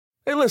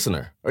Hey,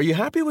 listener, are you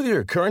happy with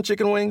your current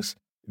chicken wings?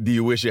 Do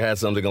you wish you had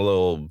something a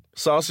little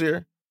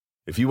saucier?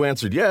 If you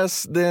answered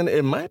yes, then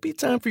it might be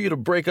time for you to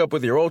break up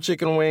with your old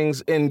chicken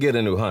wings and get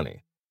a new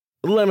honey.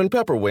 Lemon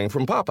pepper wing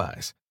from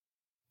Popeyes.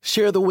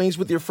 Share the wings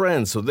with your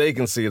friends so they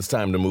can see it's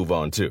time to move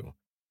on, too.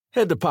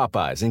 Head to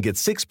Popeyes and get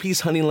 6-piece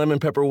honey lemon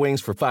pepper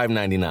wings for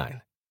 $5.99.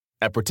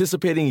 At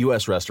participating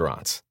U.S.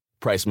 restaurants.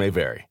 Price may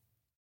vary.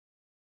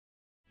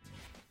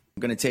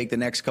 I'm going to take the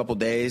next couple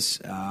days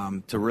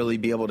to really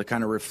be able to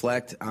kind of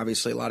reflect.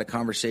 Obviously, a lot of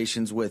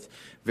conversations with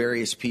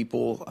various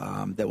people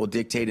that will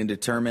dictate and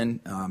determine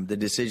the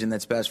decision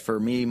that's best for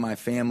me, my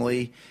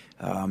family,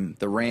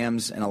 the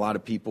Rams, and a lot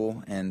of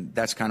people. And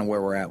that's kind of where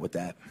we're at with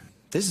that.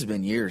 This has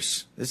been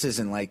years. This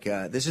isn't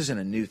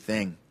a new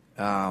thing.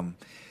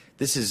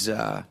 This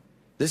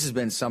has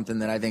been something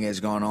that I think has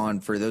gone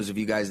on for those of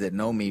you guys that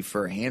know me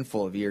for a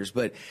handful of years.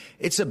 But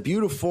it's a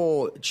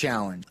beautiful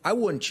challenge. I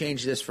wouldn't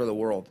change this for the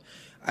world.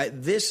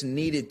 This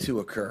needed to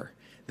occur.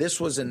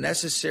 This was a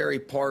necessary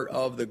part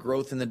of the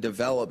growth and the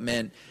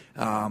development,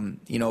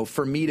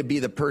 for me to be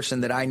the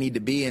person that I need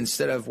to be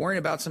instead of worrying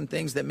about some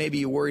things that maybe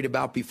you worried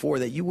about before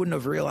that you wouldn't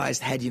have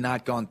realized had you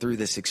not gone through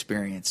this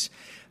experience.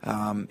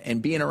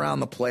 And being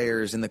around the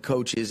players and the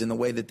coaches and the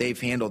way that they've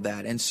handled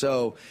that. And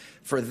so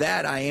for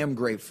that, I am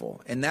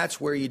grateful. And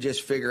that's where you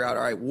just figure out,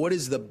 all right, what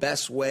is the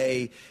best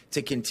way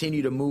to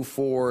continue to move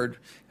forward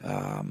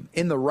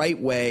in the right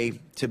way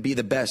to be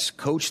the best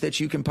coach that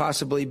you can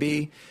possibly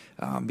be?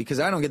 Because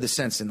I don't get the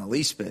sense in the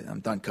least bit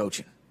I'm done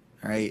coaching.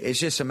 All right. It's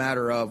just a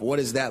matter of what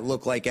does that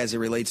look like as it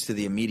relates to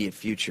the immediate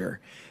future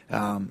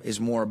is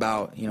more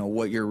about,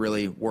 what you're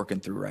really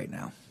working through right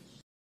now.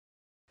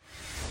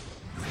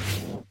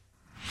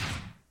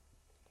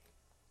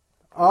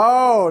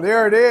 Oh,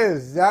 there it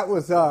is. That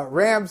was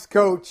Rams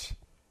coach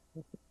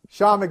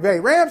Sean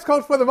McVay. Rams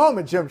coach for the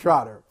moment, Jim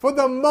Trotter. For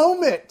the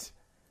moment,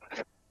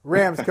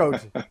 Rams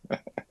coach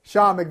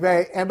Sean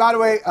McVay. And by the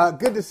way,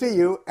 good to see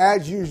you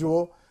as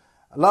usual.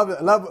 I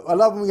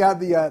love when we have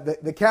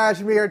the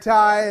cashmere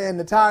tie and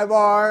the tie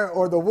bar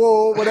or the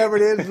wool, whatever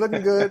it is,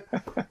 looking good.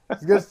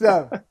 It's good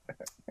stuff.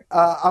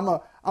 I'm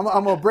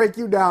gonna break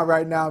you down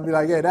right now and be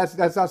like, yeah,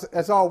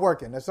 that's all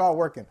working. That's all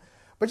working.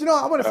 But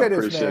I want to say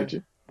this, man.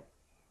 You.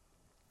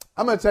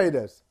 I'm going to tell you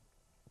this,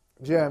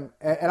 Jim,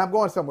 and I'm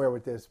going somewhere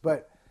with this,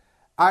 but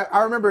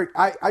I remember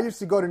I used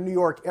to go to New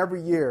York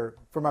every year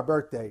for my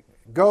birthday.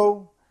 I'd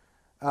go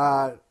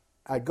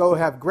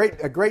have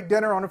a great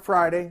dinner on a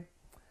Friday.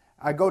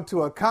 I'd go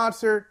to a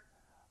concert,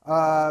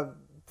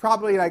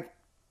 probably like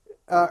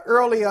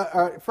early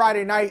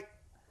Friday night.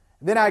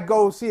 Then I'd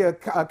go see a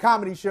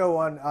comedy show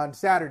on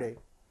Saturday,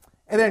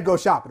 and then go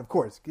shopping, of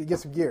course, get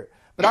some gear.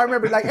 But I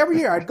remember, like, every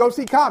year I'd go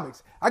see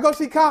comics. And,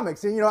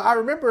 I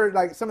remember,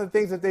 like, some of the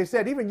things that they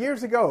said, even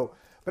years ago.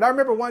 But I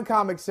remember one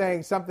comic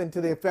saying something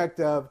to the effect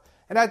of,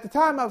 and at the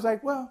time I was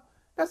like, well,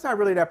 that's not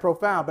really that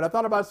profound. But I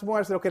thought about it some more.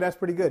 I said, okay, that's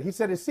pretty good. He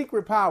said his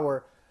secret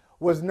power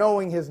was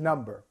knowing his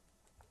number,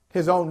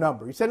 his own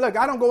number. He said, look,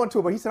 I don't go into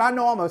it, but he said, I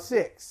know I'm a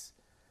 6.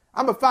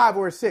 I'm a 5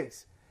 or a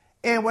 6.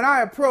 And when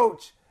I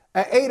approach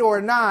an 8 or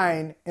a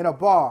 9 in a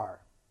bar,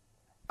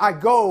 I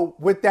go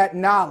with that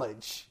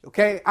knowledge,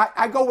 okay?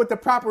 I go with the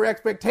proper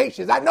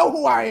expectations. I know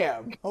who I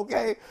am,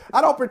 okay?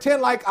 I don't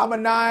pretend like I'm a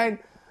 9,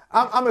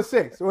 I'm a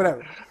 6, or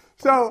whatever.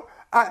 So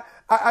I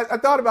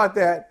thought about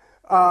that,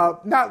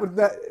 not with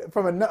that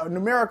from a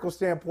numerical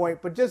standpoint,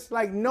 but just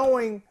like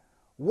knowing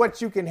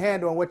what you can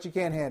handle and what you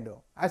can't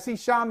handle. I see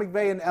Sean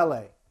McVay in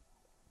L.A.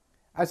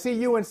 I see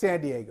you in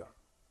San Diego.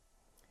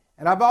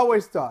 And I've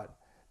always thought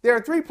there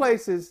are 3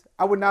 places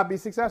I would not be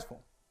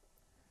successful.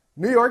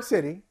 New York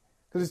City,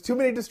 because there's too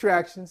many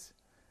distractions,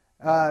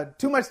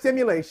 too much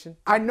stimulation.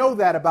 I know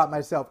that about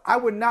myself. I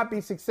would not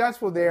be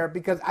successful there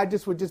because I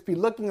would just be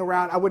looking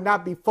around. I would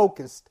not be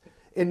focused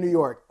in New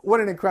York. What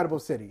an incredible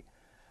city.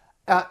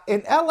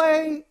 In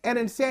LA and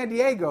in San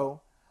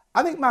Diego,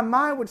 I think my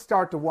mind would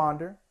start to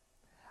wander.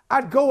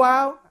 I'd go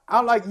out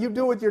like you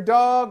do with your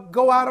dog,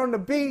 go out on the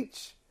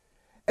beach,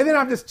 and then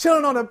I'm just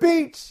chilling on the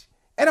beach,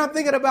 and I'm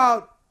thinking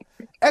about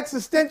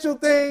existential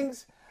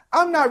things.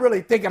 I'm not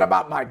really thinking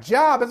about my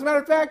job. As a matter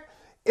of fact,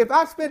 if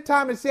I spent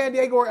time in San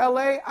Diego or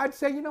LA, I'd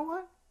say, you know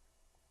what?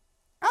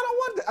 I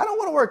don't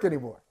want to work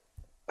anymore.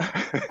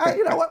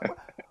 You know what?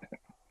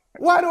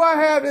 Why do I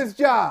have this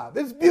job?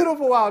 It's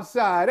beautiful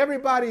outside.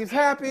 Everybody's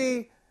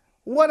happy.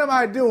 What am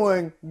I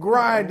doing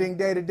grinding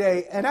day to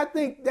day? And I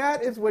think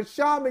that is what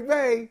Sean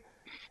McVay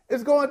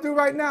is going through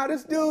right now.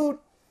 This dude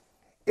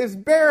is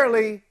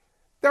barely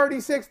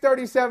 36,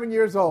 37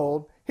 years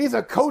old. He's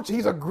a coach.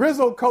 He's a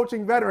grizzled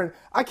coaching veteran.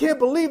 I can't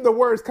believe the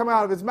words come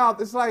out of his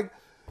mouth.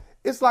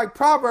 It's like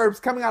Proverbs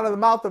coming out of the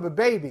mouth of a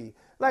baby.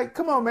 Like,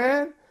 come on,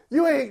 man.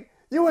 You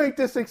ain't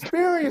this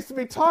experienced to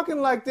be talking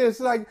like this.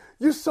 Like,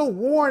 you're so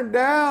worn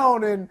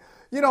down and,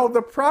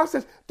 the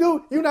process.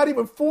 Dude, you're not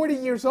even 40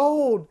 years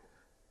old.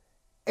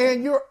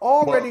 And you're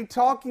already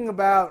talking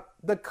about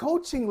the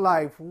coaching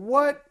life.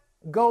 What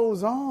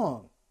goes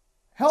on?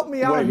 Help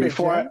me out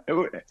here.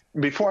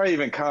 Before I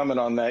even comment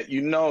on that,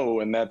 in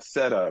that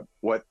setup,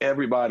 what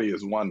everybody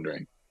is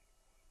wondering.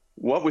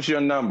 What was your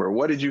number?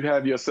 What did you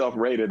have yourself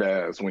rated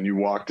as when you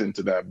walked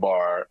into that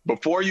bar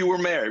before you were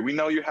married? We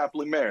know you're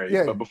happily married,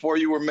 Yeah, but before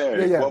you were yeah,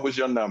 married, yeah. what was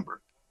your number?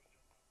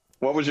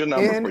 What was your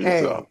number for N-A.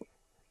 yourself?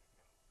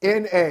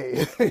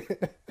 N-A.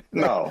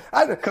 No,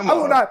 come I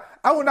will on. not.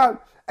 I will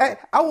not.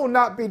 I will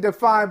not be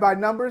defined by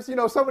numbers. You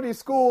know, some of these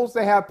schools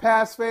they have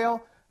pass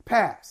fail.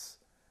 Pass.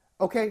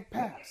 Okay,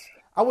 pass.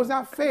 I was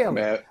not failing.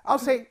 Man, I'll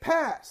say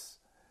pass.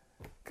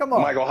 Come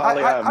on. Michael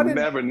Holly, I I have didn't.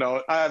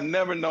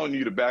 never known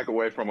you to back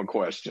away from a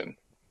question.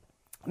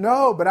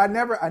 No, but I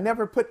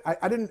never put.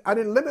 I didn't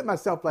limit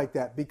myself like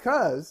that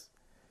because,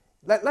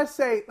 let's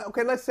say,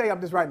 okay, let's say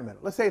I'm just right in the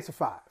middle. Let's say it's a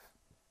 5.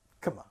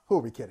 Come on, who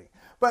are we kidding?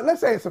 But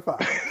let's say it's a 5.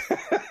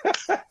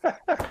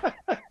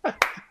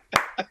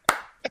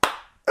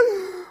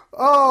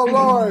 Oh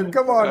Lord,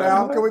 come on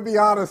now. Can we be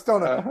honest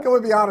on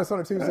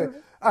a Tuesday?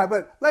 All right,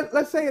 but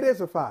let's say it is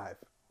a 5.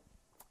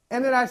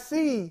 And then I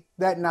see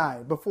that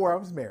 9 before I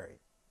was married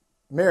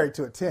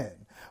to a 10.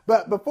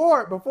 But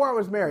before I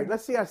was married,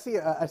 let's see, I see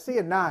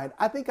a 9.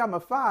 I think I'm a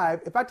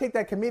 5. If I take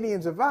that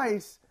comedian's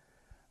advice,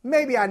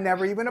 maybe I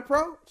never even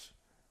approach.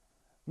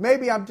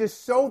 Maybe I'm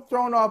just so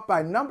thrown off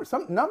by numbers.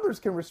 Some numbers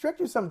can restrict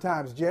you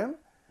sometimes, Jim.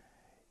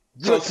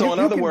 So in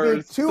other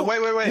words,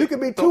 wait. You can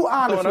be too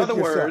honest So in with other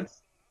yourself.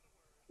 words,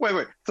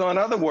 wait. So in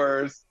other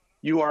words,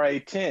 you are a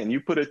 10.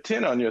 You put a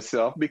 10 on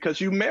yourself because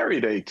you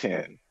married a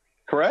 10,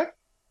 correct?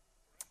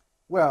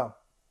 Well,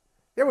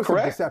 there was some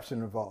Correct?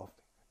 deception involved.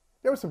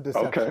 There was some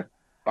deception. Okay.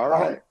 All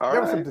right. All there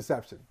was right. some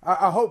deception.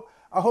 I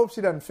hope she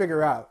doesn't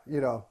figure out,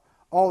 you know,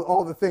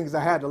 all the things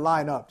I had to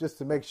line up just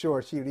to make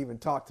sure she would even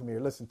talk to me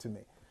or listen to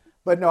me.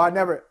 But no, I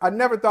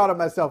never thought of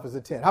myself as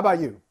a 10. How about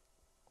you?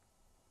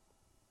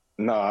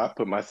 No, I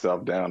put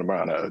myself down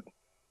around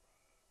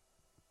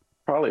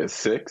probably a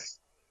 6,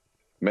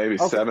 maybe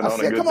 7 on a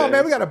good Come on, day.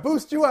 man, we got to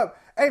boost you up.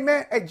 Hey,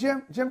 man,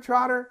 Jim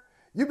Trotter,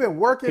 you've been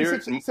working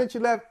since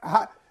you left.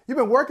 You've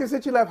been working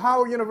since you left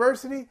Howard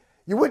University.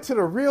 You went to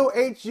the real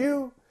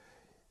HU.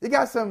 You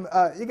got some.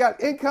 You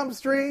got income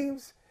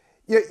streams.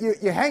 You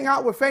hang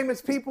out with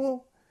famous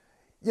people.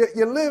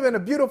 You live in a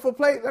beautiful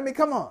place. I mean,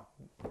 come on,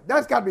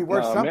 that's got to be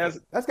worth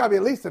something. That's got to be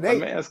at least an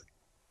 8.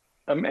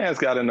 A man's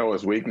got to know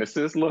his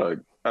weaknesses. Look,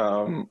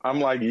 I'm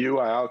like you.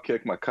 I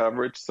outkick my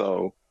coverage,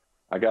 so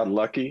I got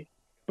lucky.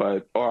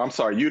 I'm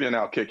sorry, you didn't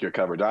outkick your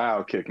coverage. I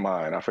outkicked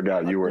mine. I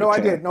forgot you were. No, a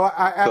 10. I did.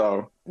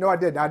 No, I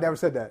didn't. I never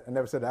said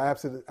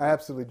that. I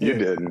absolutely did.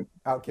 You didn't.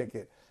 Outkick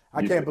it.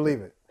 I can't believe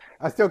it.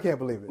 I still can't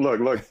believe it.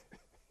 Look.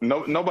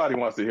 Nobody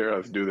wants to hear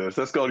us do this.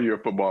 Let's go to your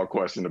football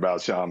question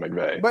about Sean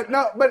McVay. But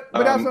that's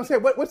what I'm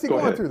saying. What's he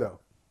going through though?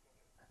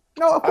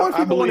 No, of course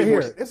people want to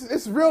hear it.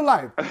 It's real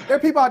life. There are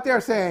people out there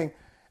saying.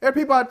 There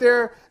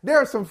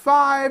are some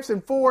 5s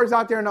and 4s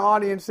out there in the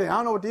audience saying, I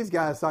don't know what these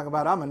guys are talking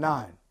about. I'm a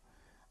 9.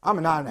 I'm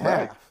a 9.5.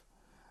 Right.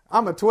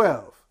 I'm a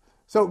 12.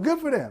 So good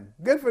for them.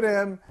 Good for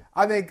them.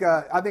 I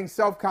think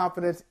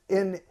self-confidence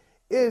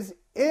is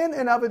in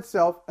and of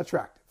itself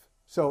attractive.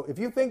 So if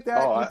you think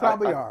that, you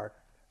probably are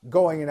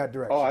going in that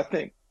direction. I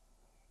think,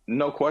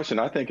 no question.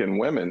 I think in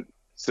women,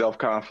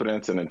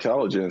 self-confidence and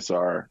intelligence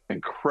are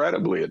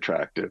incredibly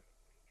attractive.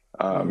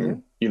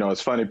 You know,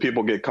 it's funny,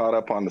 people get caught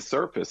up on the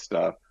surface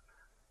stuff.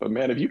 But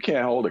man, if you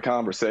can't hold a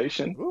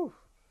conversation,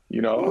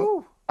 you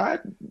know,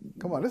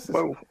 come on, listen.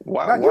 Well,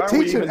 why you're are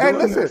teaching. we even Hey,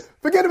 doing listen. this?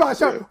 Forget about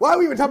Sean. Yeah. Why are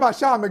we even talking about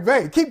Sean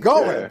McVay? Keep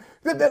going.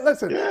 Yeah.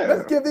 Listen.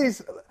 Yeah.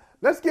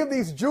 Let's give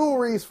these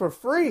jewelries for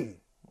free.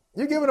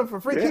 You're giving them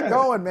for free. Yeah. Keep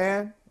going,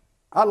 man.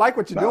 I like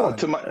what you're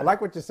doing. I like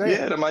what you're saying.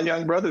 Yeah, to my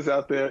young brothers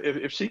out there,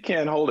 if she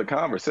can't hold a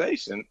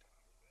conversation,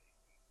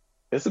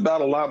 it's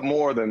about a lot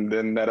more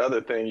than that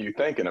other thing you're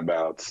thinking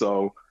about.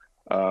 So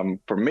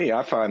for me,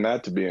 I find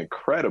that to be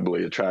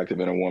incredibly attractive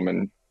in a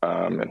woman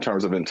in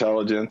terms of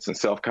intelligence and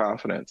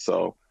self-confidence.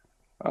 So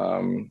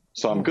I'm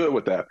good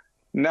with that.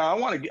 Now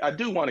I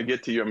do want to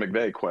get to your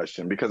McVay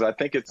question because I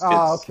think it's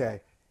okay.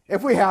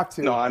 If we have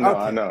to. No, I know, okay.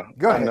 I know.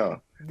 Go ahead. I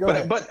know. Go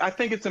ahead. But I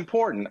think it's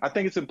important. I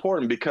think it's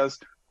important because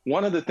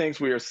one of the things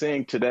we are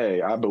seeing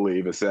today, I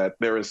believe, is that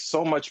there is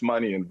so much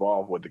money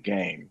involved with the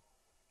game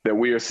that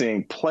we are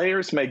seeing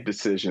players make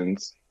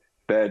decisions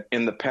that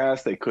in the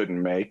past they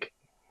couldn't make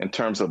in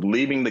terms of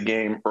leaving the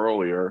game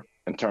earlier,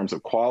 in terms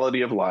of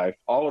quality of life,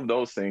 all of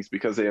those things,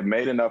 because they have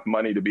made enough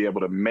money to be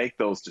able to make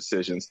those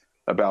decisions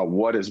about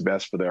what is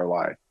best for their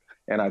life.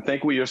 And I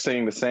think we are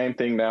seeing the same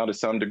thing now to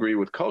some degree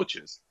with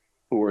coaches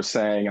who are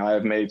saying, I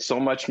have made so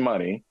much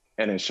money,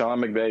 and in Sean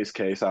McVay's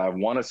case, I have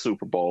won a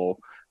Super Bowl.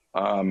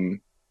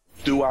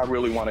 Do I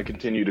really want to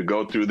continue to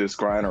go through this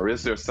grind, or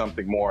is there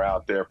something more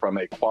out there from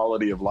a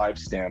quality of life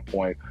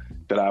standpoint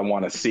that I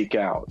want to seek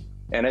out?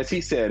 And as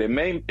he said,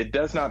 it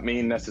does not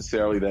mean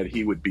necessarily that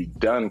he would be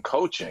done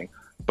coaching,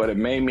 but it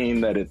may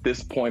mean that at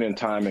this point in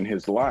time in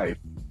his life,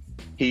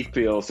 he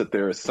feels that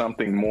there is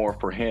something more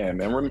for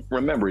him. And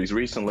remember, he's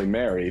recently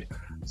married,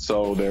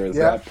 so there is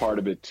that part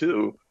of it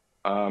too.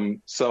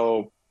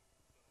 So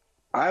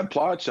I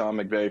applaud Sean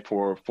McVay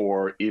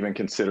for even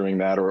considering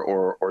that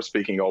or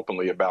speaking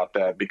openly about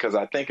that, because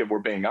I think if we're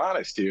being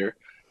honest here,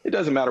 it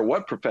doesn't matter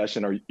what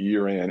profession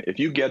you're in. If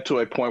you get to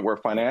a point where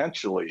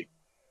financially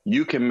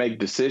you can make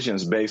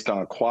decisions based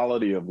on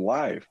quality of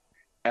life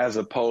as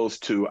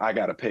opposed to I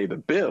got to pay the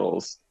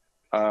bills.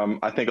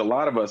 I think a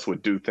lot of us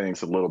would do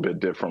things a little bit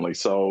differently.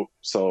 So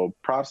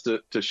props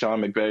to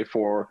Sean McVay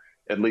for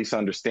at least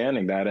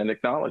understanding that and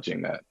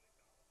acknowledging that.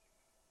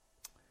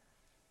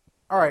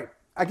 All right,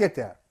 I get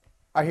that.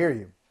 I hear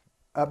you.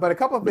 But a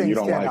couple of things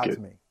stand out to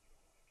me.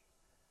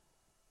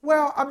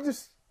 Well,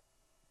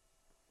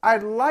 I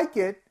like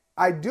it.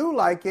 I do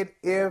like it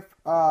if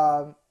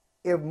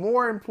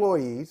more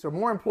employees, or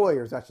more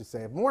employers, I should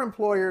say, if more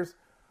employers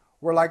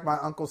were like my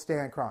Uncle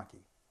Stan Kroenke.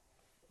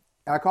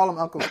 And I call him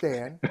Uncle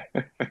Stan.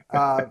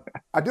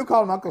 I do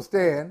call him Uncle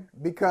Stan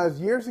because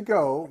years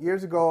ago,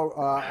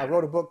 I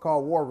wrote a book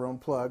called War Room,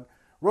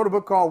 wrote a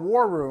book called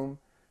War Room.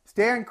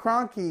 Stan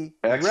Kroenke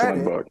read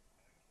it. Book.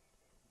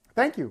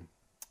 Thank you.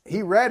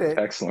 He read it.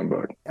 Excellent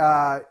book.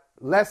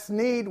 Les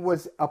Snead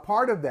was a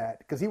part of that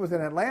because he was in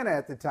Atlanta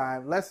at the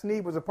time. Les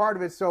Snead was a part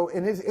of it. So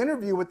in his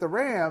interview with the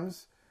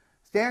Rams,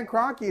 Stan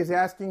Kroenke is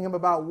asking him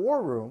about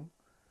War Room,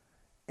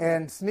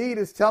 and Snead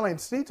told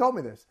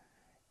me this,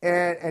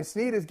 and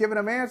Snead is giving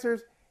him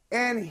answers,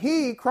 and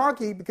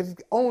Kroenke, because he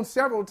owns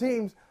several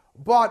teams,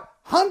 bought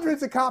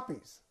hundreds of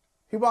copies.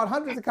 He bought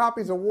hundreds of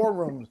copies of War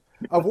Room.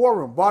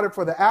 Bought it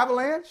for the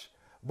Avalanche,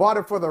 bought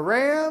it for the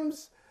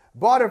Rams,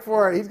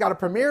 he's got a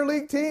Premier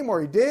League team,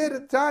 or he did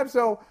at the time.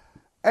 So,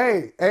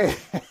 hey,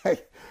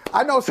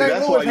 I know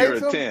St. Louis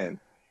hates him. 10.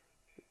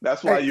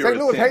 That's why you're a 10.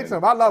 St. Louis hates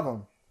him. I love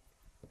him.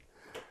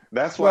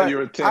 That's why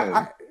you're a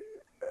 10.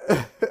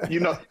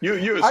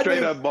 You're a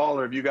straight up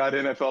baller if you got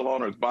NFL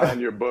owners buying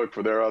your book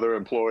for their other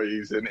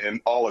employees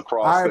and all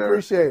across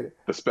the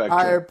spectrum.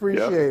 I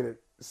appreciate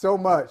it so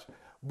much.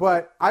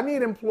 But I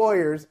need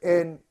employers,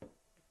 and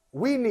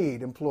we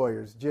need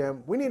employers,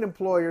 Jim. We need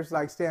employers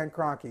like Stan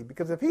Kroenke,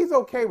 because if he's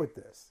okay with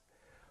this,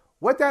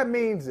 what that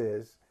means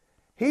is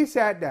he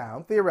sat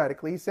down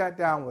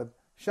with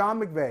Sean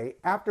McVay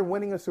after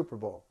winning a Super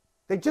Bowl.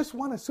 They just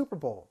won a Super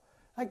Bowl.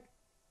 Like,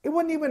 it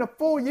wasn't even a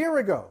full year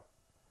ago.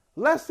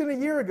 Less than a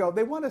year ago,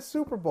 they won a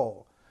Super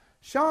Bowl.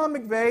 Sean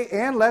McVay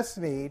and Les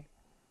Snead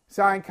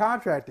signed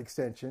contract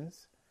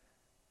extensions.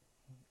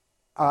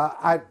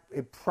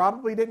 It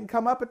probably didn't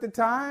come up at the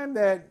time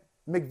that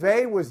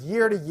McVay was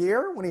year to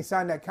year when he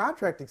signed that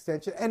contract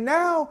extension. And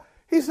now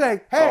he's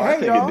like,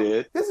 hey, y'all,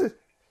 this is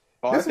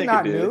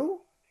not new.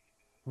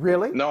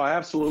 Really? No, I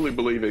absolutely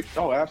believe it.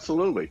 Oh,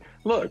 absolutely.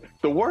 Look,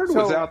 the word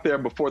was out there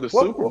before the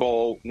Super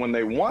Bowl when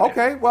they won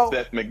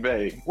that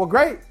McVay. Well,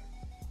 great.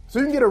 So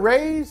you can get a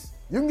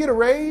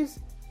raise.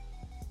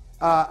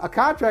 A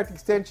contract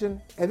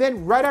extension, and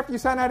then right after you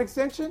sign that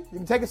extension, you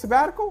can take a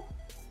sabbatical,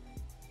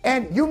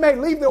 and you may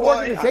leave the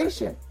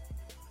organization.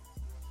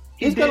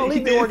 He's going to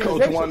leave the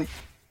organization.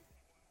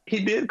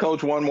 He did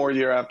coach one more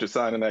year after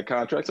signing that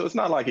contract, so it's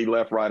not like he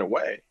left right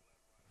away.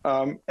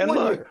 Stan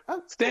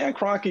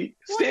Kroenke,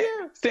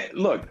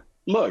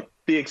 look,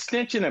 the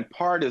extension in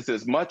part is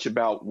as much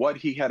about what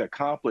he had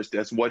accomplished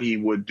as what he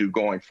would do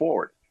going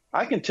forward.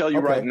 I can tell you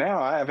right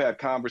now, I have had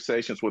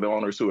conversations with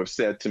owners who have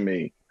said to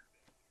me,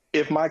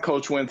 if my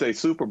coach wins a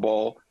Super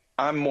Bowl,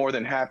 I'm more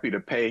than happy to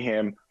pay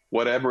him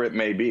whatever it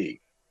may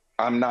be.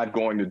 I'm not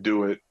going to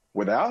do it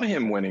without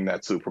him winning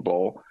that Super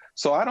Bowl.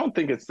 So I don't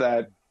think it's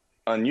that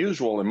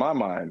unusual in my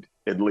mind,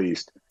 at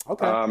least.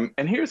 Okay.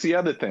 And here's the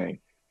other thing.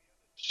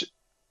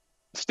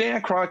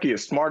 Stan Kroenke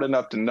is smart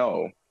enough to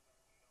know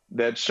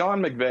that Sean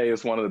McVay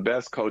is one of the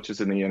best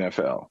coaches in the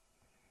NFL.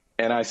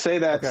 And I say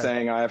that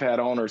saying I have had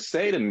owners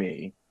say to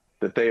me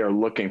that they are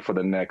looking for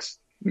the next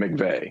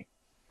McVay.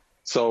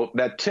 So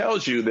that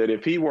tells you that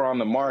if he were on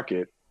the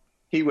market,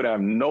 he would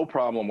have no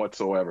problem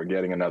whatsoever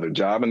getting another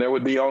job. And there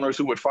would be owners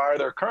who would fire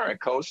their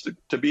current coach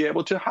to be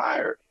able to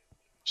hire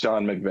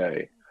Sean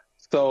McVay.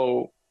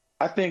 So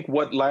I think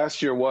what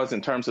last year was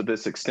in terms of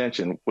this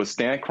extension was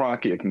Stan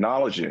Kroenke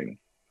acknowledging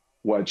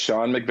what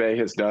Sean McVay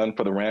has done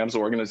for the Rams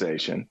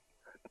organization,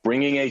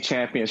 bringing a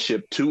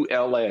championship to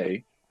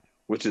LA,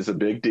 which is a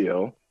big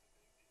deal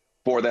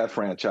for that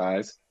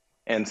franchise,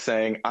 and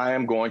saying, I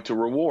am going to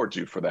reward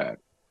you for that.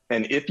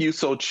 And if you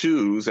so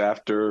choose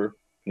after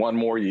one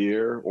more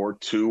year or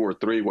two or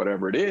three,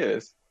 whatever it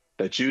is,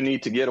 that you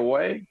need to get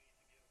away,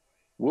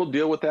 we'll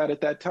deal with that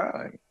at that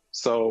time.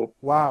 So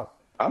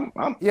I'm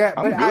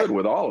good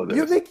with all of this.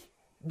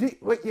 Do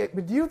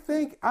you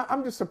think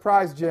I'm just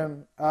surprised,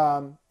 Jim,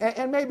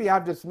 and maybe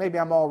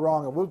I'm all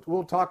wrong, and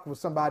we'll talk with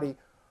somebody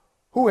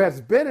who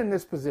has been in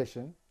this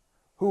position,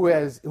 who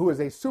is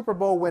a Super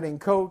Bowl winning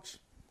coach,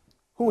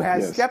 who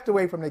has stepped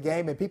away from the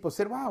game, and people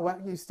said, wow, well,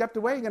 you stepped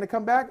away, you're going to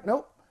come back?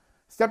 Nope.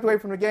 Stepped away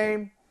from the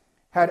game,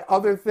 had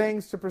other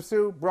things to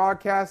pursue,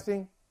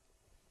 broadcasting.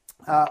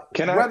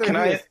 Can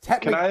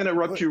I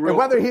interrupt you real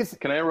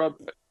quick? Can I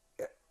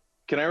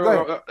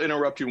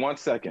interrupt you 1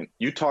 second?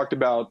 You talked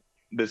about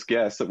this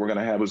guest that we're going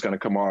to have who's going to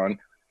come on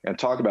and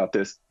talk about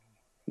this.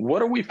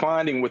 What are we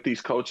finding with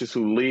these coaches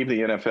who leave the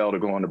NFL to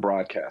go into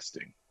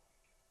broadcasting?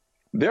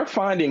 They're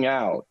finding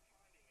out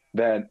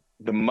that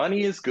the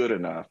money is good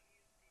enough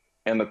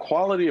and the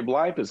quality of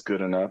life is good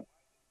enough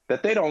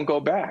that they don't go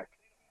back.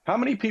 How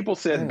many people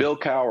said Bill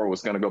Cowher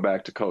was going to go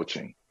back to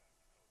coaching?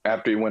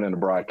 after he went into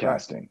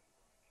broadcasting. Right.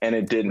 And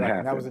it didn't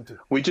happen. That was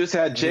we just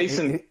had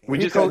Jason. We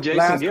just had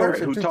Jason Garrett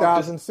who talked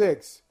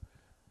 2006.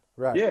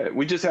 Right. Yeah,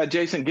 we just had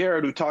Jason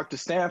Garrett who talked to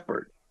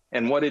Stanford.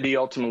 And what did he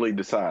ultimately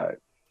decide?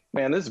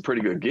 Man, this is a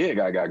pretty good gig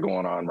I got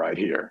going on right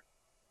here.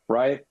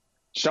 Right?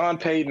 Sean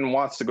Payton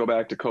wants to go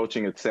back to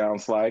coaching, it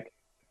sounds like.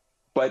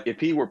 But if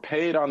he were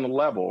paid on the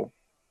level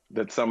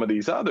that some of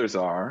these others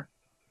are,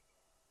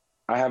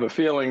 I have a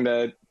feeling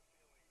that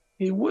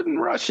he wouldn't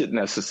rush it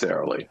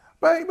necessarily.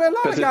 But a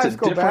lot of guys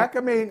go back.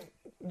 I mean,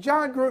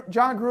 John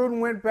Gruden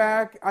went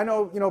back. I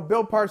know,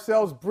 Bill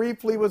Parcells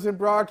briefly was in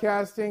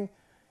broadcasting.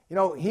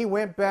 He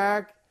went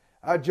back.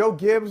 Joe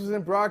Gibbs was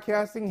in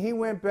broadcasting. He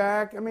went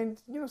back. I mean,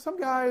 some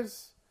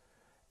guys,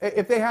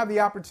 if they have the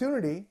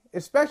opportunity,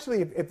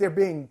 especially if they're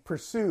being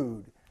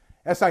pursued,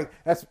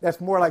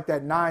 that's more like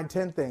that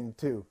 9-10 thing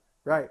too,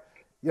 right?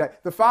 Yeah,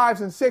 the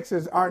 5s and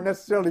 6s aren't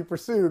necessarily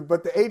pursued,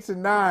 but the 8s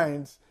and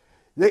 9s,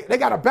 they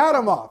got to bat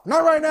them off.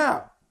 Not right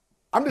now.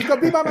 I'm just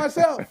gonna be by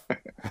myself.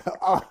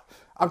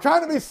 I'm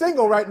trying to be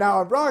single right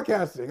now in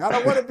broadcasting. I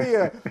don't want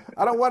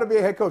to be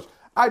a head coach.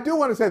 I do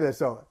want to say this,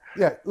 though.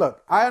 Yeah,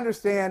 look, I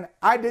understand.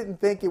 I didn't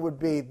think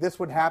this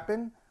would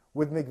happen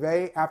with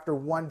McVay after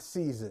one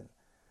season.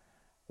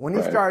 When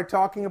he started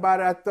talking about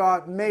it, I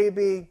thought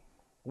maybe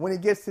when he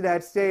gets to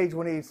that stage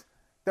when he's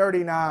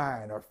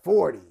 39 or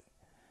 40,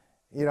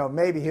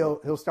 maybe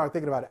he'll start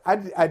thinking about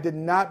it. I did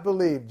not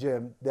believe,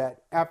 Jim,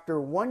 that after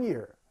 1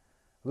 year,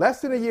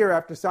 less than a year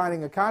after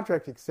signing a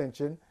contract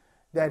extension,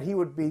 that he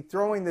would be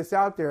throwing this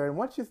out there. And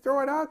once you throw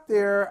it out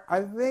there,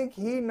 I think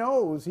he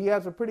knows he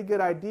has a pretty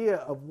good idea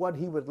of what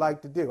he would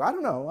like to do. I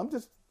don't know.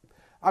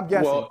 I'm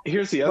guessing. Well,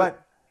 here's the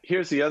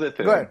other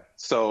thing. Go ahead.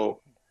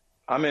 So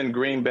I'm in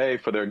Green Bay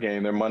for their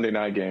Monday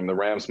night game, the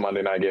Rams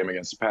Monday night game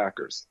against the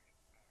Packers.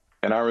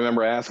 And I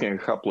remember asking a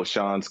couple of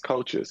Sean's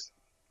coaches,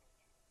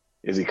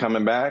 is he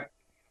coming back?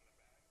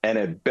 And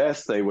at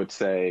best they would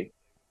say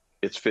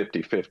it's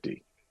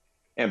 50-50.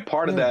 And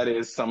part of that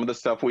is some of the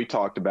stuff we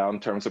talked about in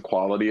terms of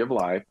quality of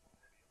life.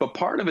 But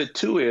part of it,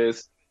 too,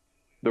 is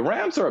the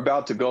Rams are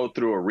about to go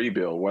through a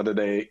rebuild, whether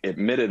they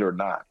admit it or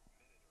not.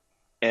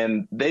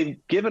 And they've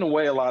given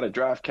away a lot of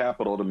draft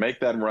capital to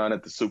make that run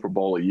at the Super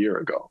Bowl a year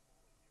ago.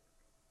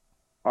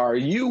 Are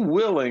you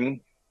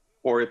willing,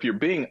 or if you're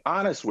being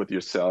honest with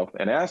yourself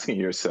and asking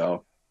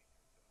yourself,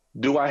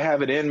 do I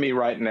have it in me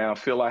right now,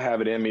 feel I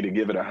have it in me to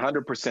give it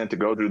 100% to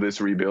go through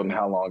this rebuild, and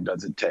how long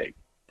does it take?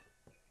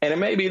 And it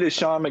may be that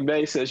Sean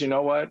McVay says, you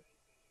know what?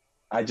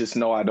 I just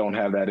know I don't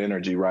have that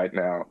energy right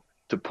now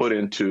to put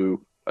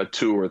into a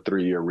 2 or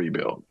 3 year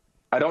rebuild.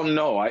 I don't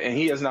know. And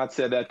he has not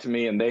said that to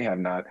me, and they have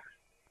not.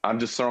 I'm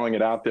just throwing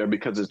it out there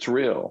because it's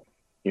real,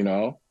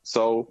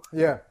 So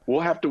yeah, we'll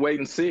have to wait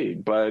and see.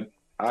 But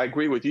I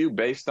agree with you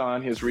based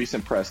on his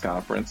recent press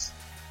conference,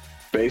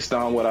 based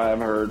on what I've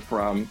heard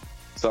from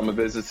some of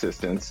his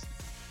assistants.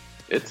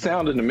 It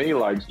sounded to me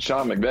like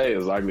Sean McVay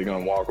is likely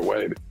going to walk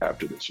away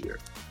after this year.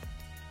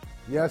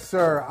 Yes,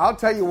 sir. I'll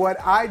tell you what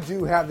I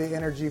do have the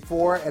energy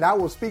for, and I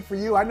will speak for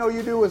you. I know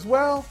you do as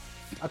well.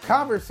 A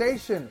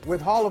conversation with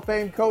Hall of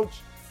Fame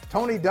coach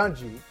Tony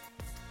Dungy.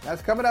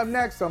 That's coming up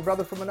next on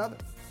Brother from Another.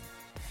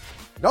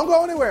 Don't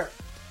go anywhere.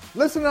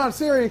 Listen on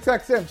Sirius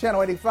XM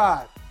Channel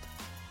 85.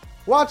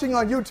 Watching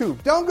on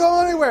YouTube. Don't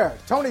go anywhere.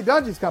 Tony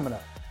Dungy's coming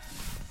up.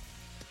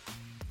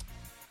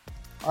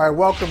 All right,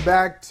 welcome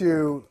back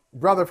to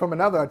Brother from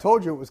Another. I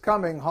told you it was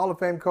coming. Hall of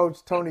Fame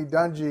coach Tony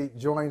Dungy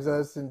joins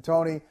us. And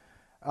Tony,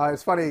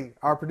 it's funny,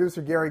 our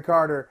producer Gary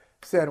Carter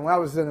said when I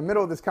was in the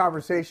middle of this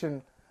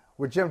conversation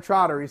with Jim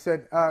Trotter, he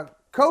said,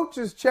 coach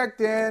is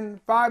checked in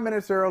 5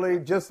 minutes early,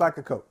 just like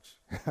a coach.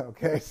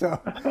 Okay,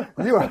 so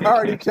you are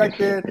already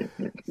checked in.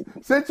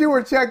 Since you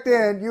were checked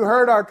in, you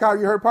heard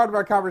part of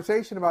our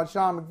conversation about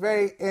Sean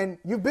McVay, and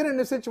you've been in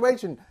this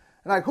situation.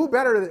 And like, who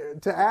better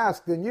to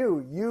ask than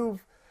you?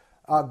 You've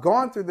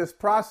gone through this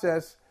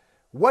process.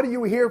 What do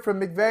you hear from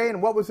McVay,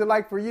 and what was it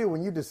like for you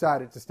when you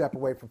decided to step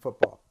away from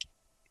football?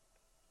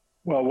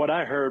 Well, what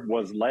I heard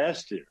was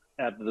last year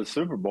after the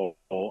Super Bowl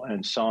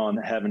and Sean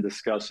having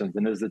discussions,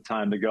 and is it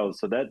time to go?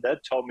 So that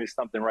told me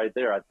something right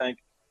there. I think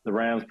the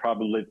Rams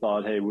probably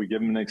thought, hey, we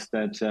give him an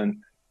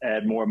extension,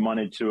 add more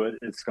money to it,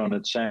 it's going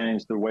to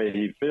change the way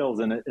he feels,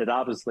 and it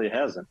obviously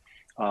hasn't.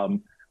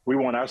 We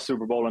won our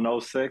Super Bowl in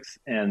 2006,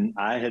 and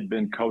I had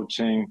been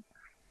coaching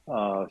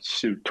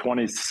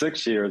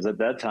 26 years at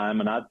that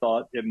time, and I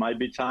thought it might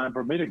be time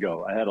for me to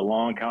go. I had a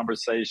long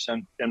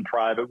conversation in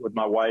private with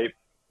my wife,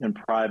 in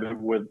private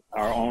with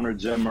our owner,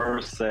 Jim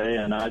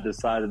Irsay, and I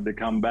decided to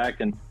come back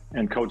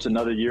and coach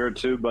another year or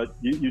two. But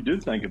you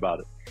do think about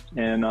it.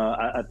 And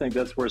I think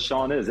that's where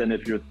Sean is. And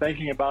if you're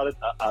thinking about it,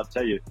 I'll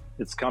tell you,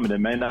 it's coming. It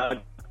may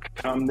not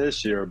come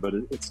this year, but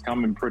it's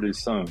coming pretty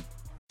soon.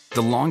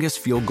 The longest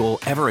field goal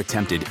ever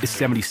attempted is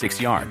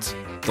 76 yards.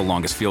 The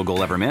longest field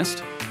goal ever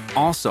missed?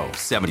 Also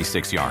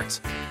 76 yards.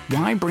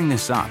 Why bring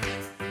this up?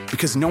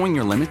 Because knowing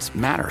your limits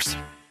matters,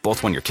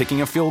 both when you're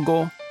kicking a field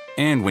goal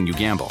and when you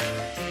gamble.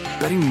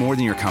 Betting more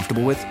than you're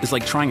comfortable with is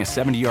like trying a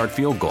 70-yard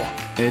field goal.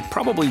 It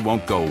probably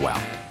won't go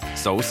well.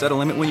 So set a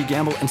limit when you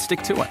gamble and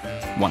stick to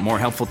it. Want more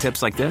helpful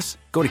tips like this?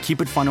 Go to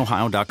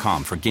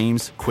keepitfunohio.com for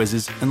games,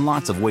 quizzes, and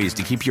lots of ways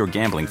to keep your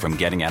gambling from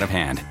getting out of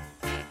hand.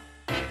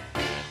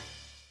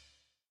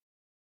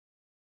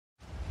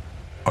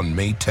 On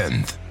May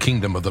 10th,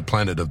 Kingdom of the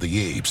Planet of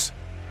the Apes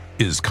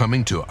is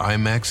coming to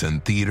IMAX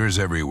and theaters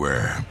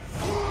everywhere.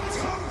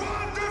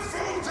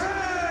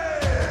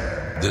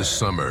 This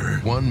summer,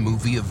 one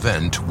movie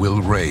event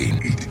will reign.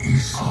 It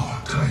is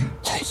our time.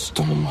 They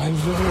stole my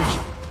village.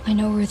 I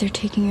know where they're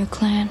taking your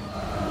clan.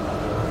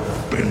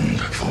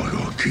 Bend for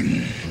your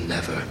king.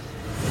 Never.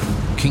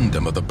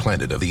 Kingdom of the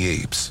Planet of the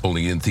Apes.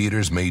 Only in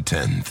theaters May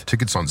 10th.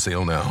 Tickets on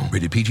sale now.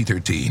 Rated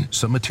PG-13.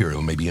 Some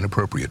material may be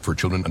inappropriate for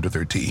children under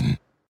 13.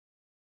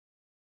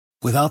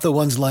 Without the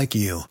ones like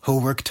you,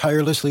 who work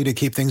tirelessly to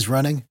keep things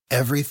running,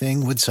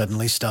 everything would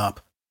suddenly stop.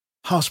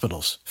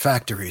 Hospitals,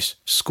 factories,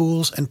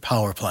 schools, and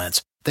power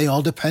plants, they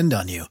all depend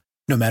on you.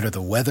 No matter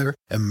the weather,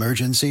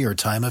 emergency, or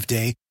time of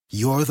day,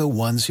 you're the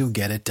ones who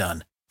get it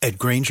done. At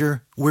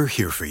Grainger, we're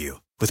here for you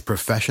with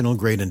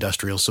professional-grade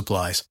industrial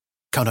supplies.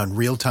 Count on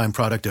real-time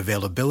product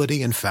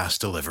availability and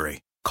fast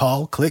delivery.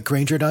 Call, click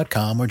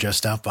Grainger.com, or just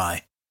stop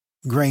by.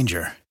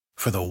 Grainger,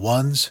 for the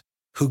ones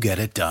who get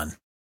it done.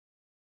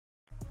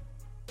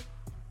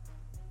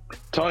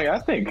 Tony, I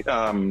think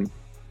from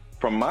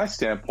my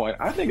standpoint,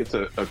 I think it's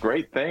a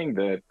great thing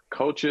that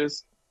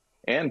coaches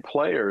and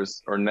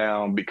players are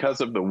now,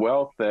 because of the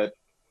wealth that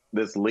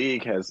this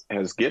league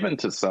has given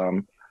to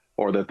some,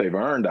 or that they've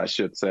earned, I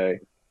should say,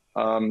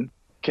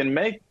 can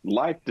make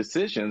life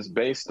decisions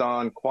based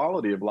on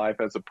quality of life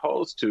as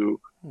opposed to,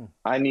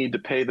 I need to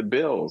pay the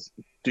bills.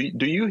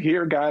 Do you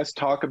hear guys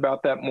talk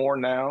about that more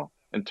now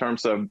in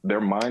terms of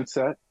their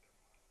mindset?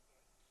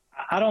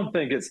 I don't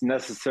think it's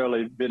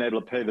necessarily being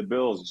able to pay the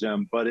bills,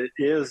 Jim, but it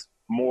is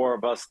more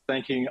of us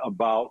thinking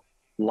about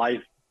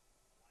life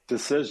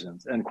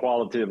decisions and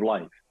quality of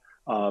life.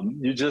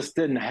 You just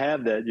didn't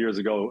have that years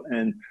ago,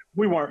 and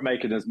we weren't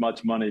making as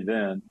much money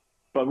then,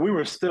 but we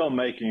were still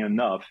making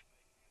enough.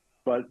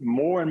 But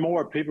more and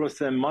more people are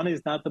saying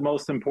money's not the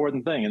most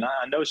important thing. And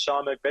I know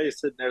Sean McVay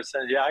sitting there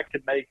saying, yeah, I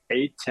could make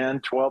 $8,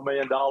 $10, $12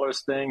 million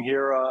staying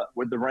here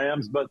with the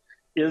Rams, but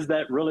is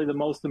that really the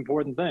most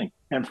important thing?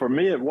 And for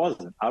me, it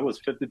wasn't. I was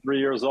 53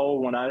 years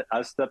old when I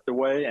stepped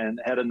away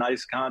and had a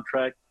nice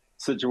contract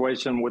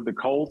situation with the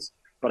Colts,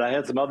 but I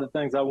had some other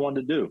things I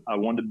wanted to do. I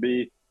wanted to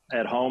be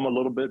at home a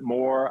little bit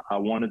more. I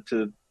wanted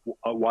to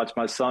watch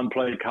my son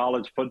play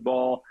college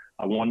football.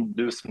 I wanted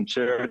to do some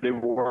charity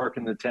work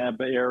in the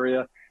Tampa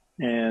area.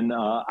 And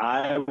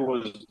I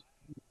was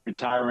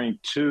retiring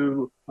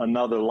to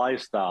another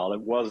lifestyle.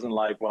 It wasn't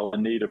like, well,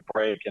 I need a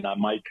break and I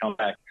might come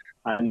back.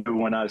 I knew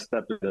when I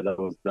stepped in that I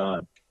was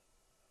done.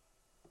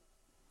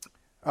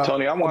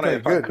 Tony, I want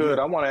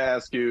to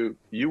ask you,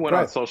 you went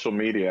on social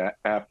media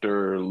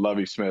after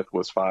Lovie Smith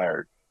was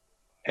fired,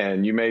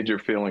 and you made your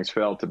feelings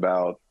felt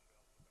about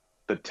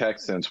the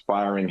Texans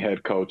firing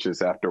head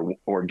coaches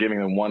or giving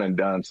them one and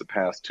dones the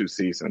past 2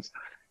 seasons.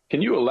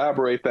 Can you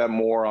elaborate that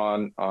more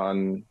on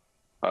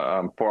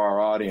for our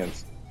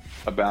audience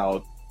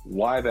about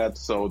why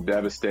that's so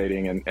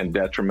devastating and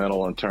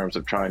detrimental in terms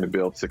of trying to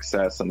build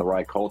success and the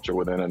right culture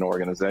within an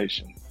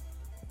organization?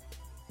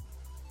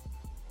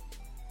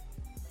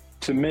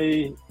 To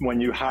me, when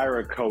you hire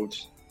a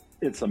coach,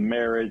 it's a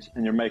marriage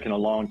and you're making a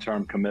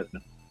long-term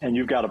commitment and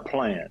you've got a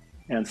plan.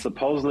 And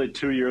supposedly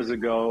 2 years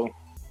ago,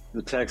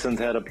 the Texans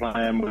had a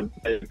plan with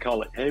David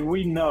Culley. Hey,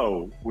 we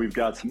know we've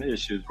got some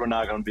issues. We're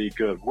not going to be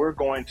good. We're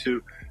going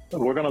to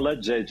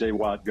let J.J.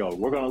 Watt go.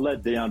 We're going to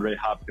let DeAndre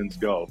Hopkins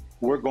go.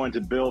 We're going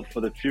to build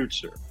for the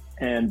future.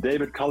 And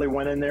David Culley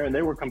went in there and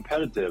they were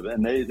competitive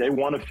and they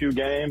won a few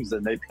games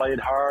and they played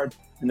hard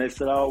and they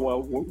said, oh,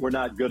 well, we're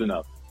not good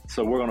enough.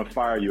 So we're going to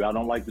fire you. I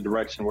don't like the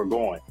direction we're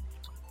going.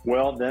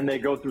 Well, then they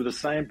go through the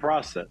same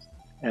process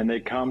and they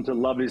come to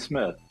Lovie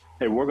Smith.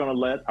 Hey, we're going to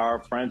let our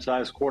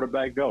franchise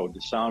quarterback go.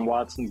 Deshaun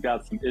Watson's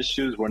got some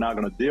issues. We're not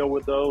going to deal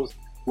with those.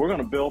 We're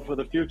going to build for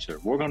the future.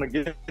 We're going to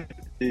get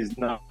these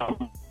number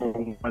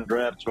one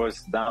draft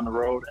choices down the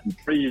road. And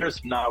 3 years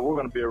from now, we're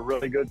going to be a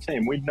really good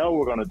team. We know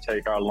we're going to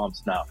take our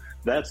lumps now.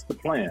 That's the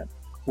plan.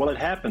 Well, it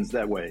happens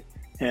that way.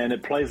 And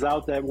it plays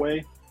out that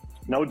way,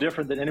 no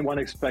different than anyone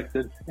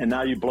expected. And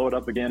now you blow it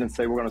up again and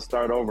say, we're going to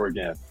start over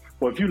again.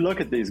 Well, if you look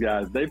at these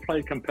guys, they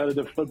play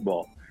competitive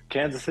football.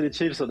 Kansas City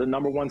Chiefs are the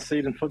number one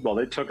seed in football.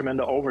 They took them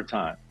into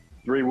overtime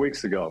 3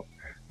 weeks ago.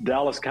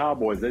 Dallas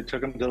Cowboys, they took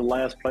them to the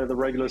last play of the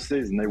regular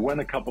season. They win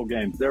a couple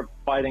games. They're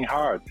fighting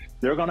hard.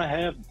 They're going to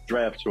have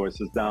draft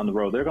choices down the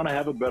road. They're going to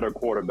have a better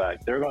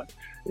quarterback.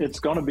 It's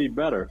going to be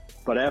better.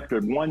 But after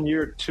 1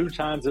 year, 2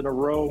 times in a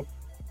row,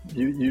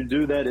 you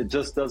do that, it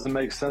just doesn't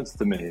make sense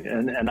to me.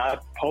 And I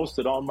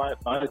posted on my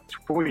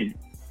tweet,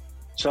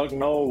 Chuck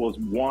Noll was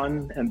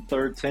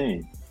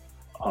 1-13.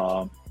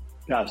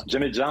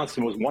 Jimmy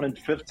Johnson was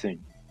 1-15.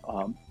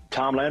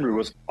 Tom Landry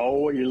was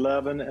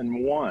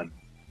 0-11-1.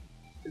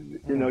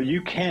 You know,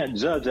 you can't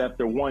judge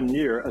after 1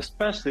 year,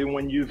 especially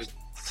when you've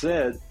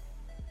said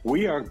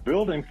we are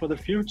building for the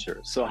future.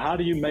 So how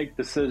do you make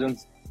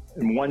decisions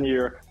in 1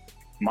 year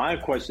My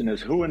question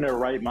is, who in their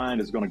right mind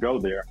is going to go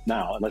there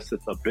now, unless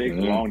it's a big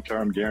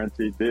long-term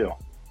guaranteed deal?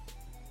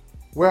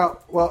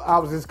 Well, I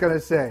was going to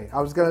say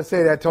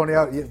that, Tony.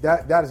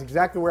 That is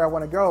exactly where I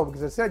want to go,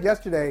 because I said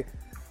yesterday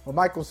when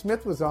Michael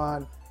Smith was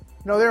on,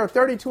 there are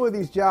 32 of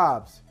these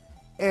jobs,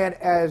 and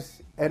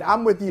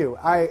I'm with you.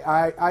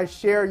 I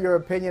share your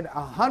opinion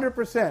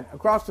 100%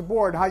 across the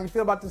board. How you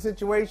feel about the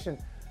situation?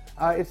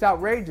 It's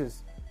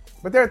outrageous,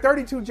 but there are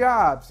 32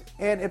 jobs,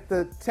 and if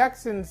the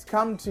Texans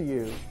come to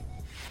you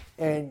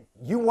and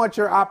you want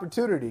your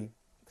opportunity,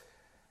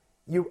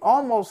 you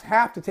almost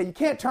have to take. You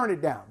can't turn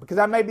it down, because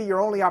that may be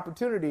your only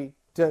opportunity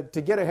to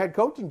get a head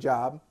coaching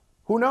job.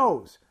 Who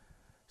knows?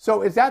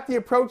 So is that the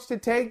approach to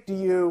take? Do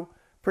you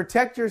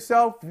protect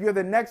yourself? If you're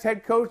the next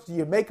head coach, do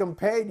you make them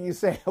pay? Do you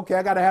say, okay,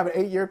 I got to have an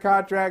 8-year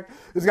contract.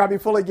 It's got to be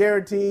fully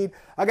guaranteed.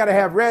 I got to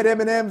have red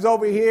M&Ms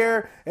over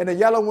here and the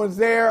yellow ones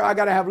there. I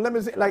got to have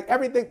limits, like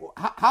everything.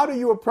 How do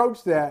you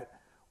approach that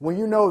when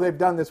you know they've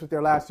done this with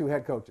their last 2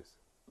 head coaches?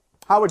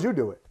 How would you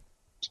do it?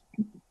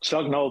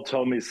 Chuck Noll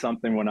told me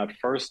something when I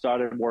first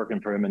started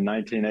working for him in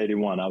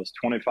 1981. I was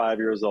 25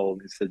 years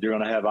old. He said, you're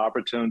going to have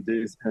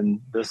opportunities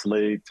in this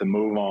league to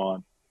move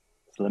on.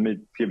 So let me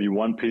give you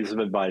one piece of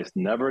advice.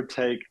 Never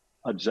take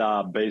a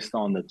job based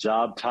on the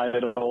job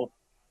title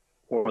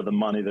or the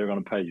money they're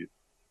going to pay you.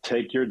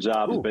 Take your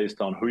jobs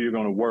based on who you're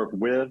going to work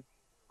with,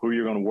 who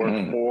you're going to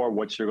work for,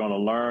 what you're going to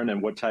learn,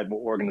 and what type of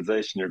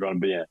organization you're going to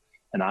be in.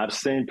 And I've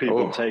seen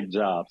people take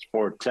jobs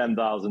for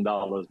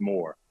 $10,000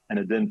 more, and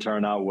it didn't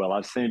turn out well.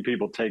 I've seen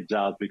people take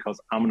jobs because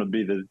I'm going to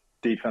be the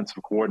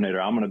defensive coordinator.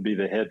 I'm going to be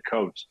the head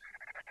coach.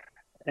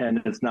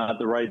 And it's not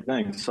the right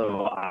thing.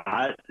 So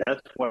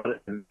that's what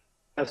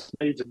best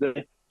me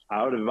today.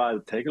 I would advise,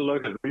 take a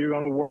look at who you're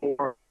going to work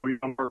for, who you're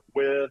going to work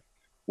with,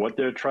 what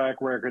their track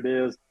record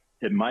is.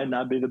 It might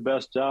not be the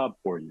best job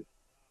for you.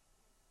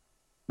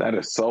 That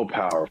is so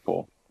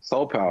powerful.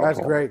 So powerful. That's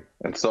great.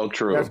 And so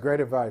true. That's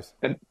great advice.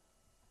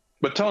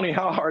 But Tony,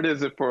 how hard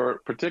is it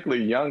for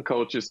particularly young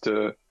coaches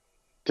to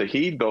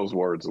heed those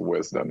words of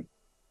wisdom?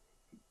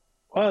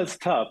 Well, it's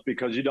tough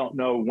because you don't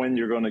know when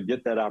you're going to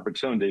get that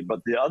opportunity.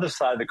 But the other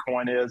side of the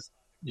coin is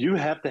you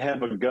have to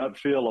have a gut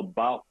feel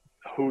about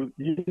who,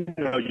 you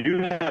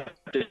have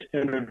to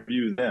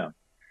interview them.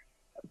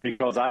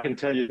 Because I can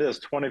tell you this,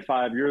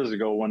 25 years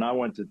ago when I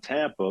went to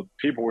Tampa,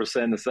 people were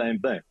saying the same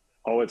thing.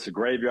 Oh, it's a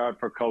graveyard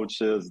for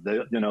coaches.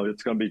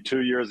 It's going to be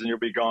 2 years and you'll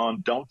be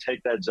gone. Don't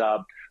take that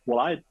job. Well,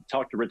 I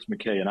talked to Rich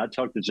McKay and I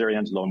talked to Jerry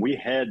Angelo, and we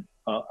had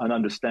an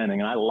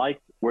understanding, and I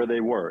liked where they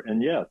were.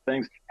 And, yeah,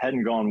 things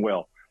hadn't gone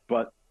well,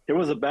 but it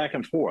was a back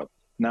and forth.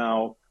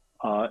 Now,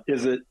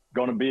 is it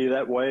going to be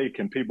that way?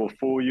 Can people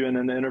fool you in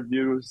an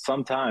interview?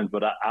 Sometimes,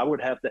 but I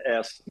would have to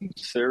ask some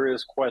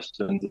serious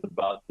questions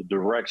about the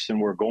direction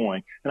we're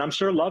going. And I'm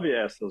sure Lovie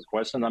asked those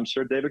questions. I'm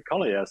sure David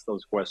Culley asked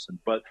those questions.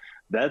 But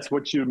that's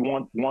what you'd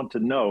want to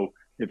know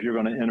if you're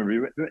going to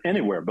interview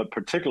anywhere, but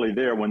particularly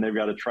there when they've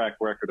got a track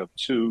record of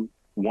 2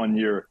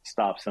 one-year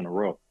stops in a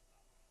row.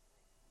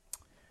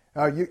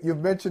 You've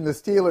mentioned the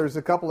Steelers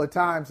a couple of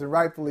times, and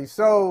rightfully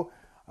so.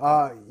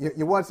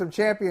 You won some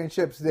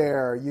championships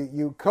there.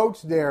 You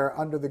coached there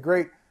under the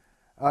great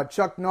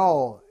Chuck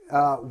Noll.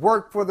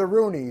 Worked for the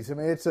Rooneys. I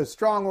mean, it's a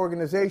strong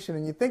organization.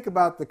 And you think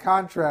about the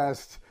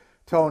contrast,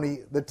 Tony,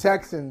 the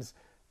Texans,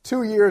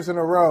 2 years in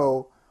a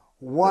row,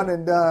 one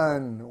and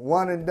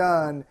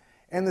done.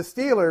 And the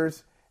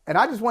Steelers, and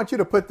I just want you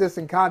to put this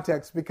in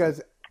context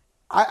because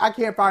I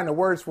can't find the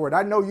words for it.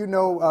 I know you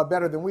know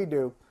better than we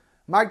do.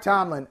 Mike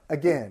Tomlin,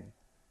 again,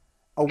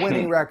 a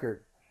winning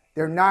record.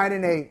 They're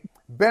 9-8.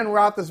 Ben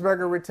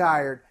Roethlisberger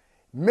retired.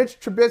 Mitch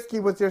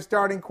Trubisky was their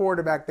starting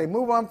quarterback. They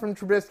move on from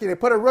Trubisky. They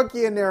put a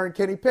rookie in there, and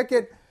Kenny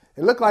Pickett.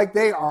 It looked like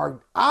they are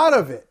out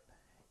of it.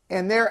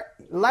 And their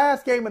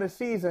last game of the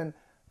season,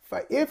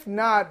 if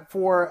not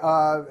for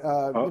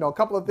a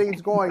couple of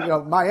things going,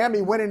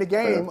 Miami winning the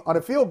game on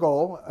a field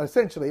goal,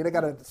 essentially. They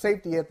got a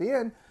safety at the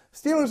end.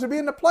 Steelers would be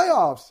in the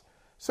playoffs.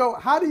 So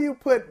how do you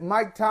put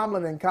Mike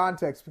Tomlin in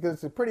context? Because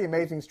it's a pretty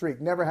amazing streak.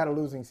 Never had a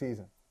losing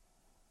season.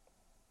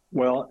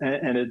 Well,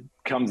 and it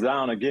comes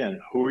down,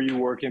 again, who are you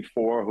working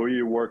for? Who are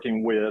you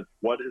working with?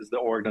 What is the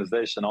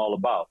organization all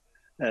about?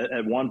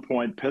 At one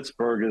point,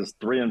 Pittsburgh is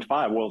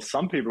 3-5. Well,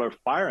 some people are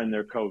firing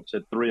their coach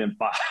at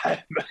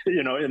 3-5,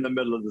 in the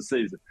middle of the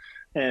season.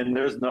 And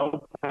there's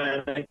no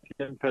panic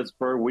in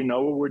Pittsburgh. We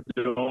know what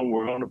we're doing.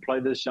 We're going to play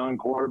this young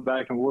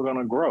quarterback, and we're going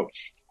to grow.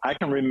 I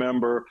can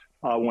remember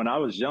when I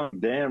was young,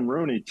 Dan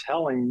Rooney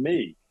telling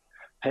me,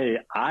 hey,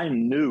 I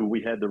knew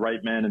we had the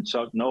right man in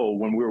Chuck Noll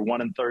when we were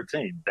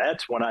 1-13.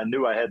 That's when I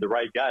knew I had the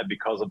right guy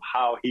because of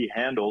how he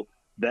handled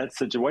that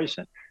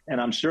situation.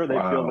 And I'm sure they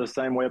feel the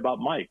same way about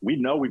Mike. We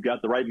know we've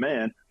got the right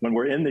man when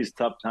we're in these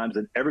tough times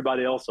and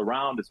everybody else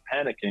around is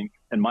panicking.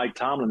 And Mike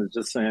Tomlin is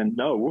just saying,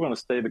 no, we're going to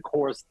stay the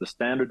course. The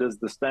standard is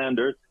the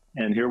standard.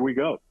 And here we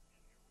go.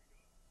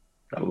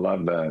 I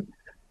love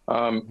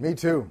that. Me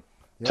too.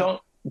 Yeah.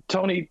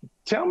 Tony,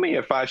 tell me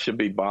if I should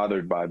be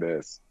bothered by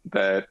this,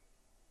 that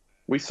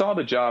we saw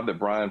the job that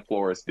Brian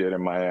Flores did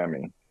in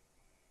Miami,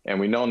 and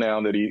we know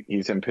now that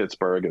he's in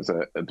Pittsburgh as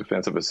a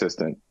defensive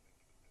assistant.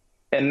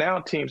 And now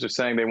teams are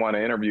saying they want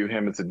to interview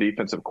him as a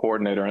defensive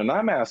coordinator. And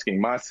I'm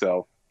asking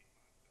myself,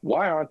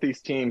 why aren't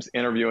these teams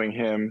interviewing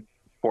him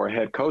for a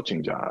head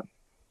coaching job?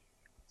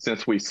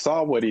 Since we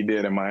saw what he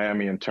did in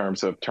Miami in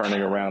terms of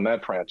turning around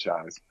that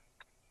franchise.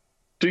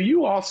 Do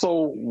you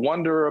also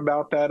wonder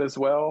about that as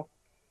well?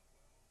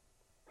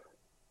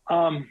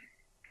 I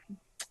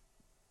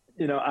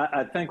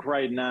think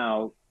right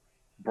now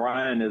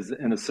Brian is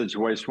in a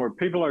situation where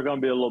people are going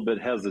to be a little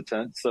bit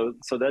hesitant. So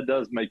that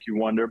does make you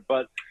wonder.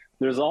 But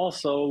there's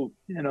also,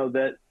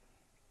 that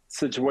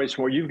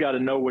situation where you've got to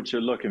know what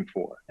you're looking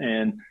for.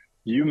 And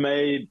you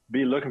may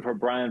be looking for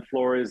Brian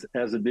Flores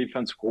as a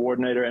defensive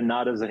coordinator and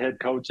not as a head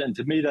coach. And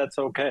to me, that's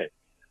okay.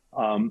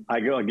 I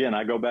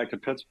go back to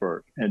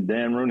Pittsburgh and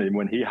Dan Rooney.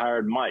 When he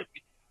hired Mike,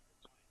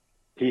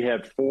 he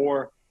had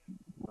 4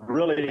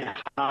 really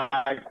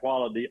high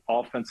quality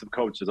offensive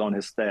coaches on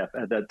his staff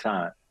at that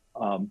time.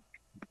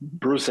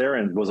 Bruce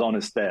Arians was on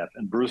his staff,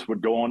 and Bruce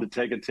would go on to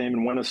take a team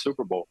and win a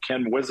Super Bowl.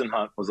 Ken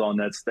Wisenhunt was on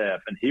that staff,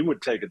 and he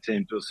would take a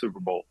team to a Super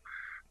Bowl.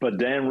 But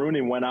Dan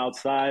Rooney went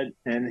outside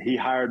and he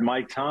hired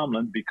Mike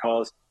Tomlin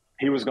because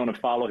he was going to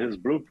follow his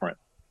blueprint.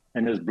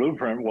 And his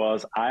blueprint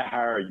was, I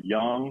hire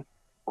young,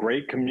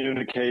 great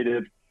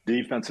communicative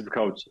defensive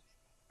coaches.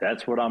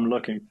 That's what I'm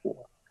looking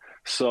for.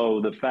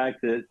 So the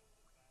fact that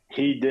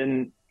he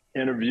didn't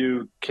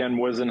interview Ken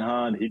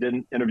Wisenhunt, he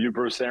didn't interview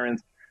Bruce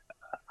Arians,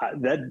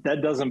 that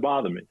doesn't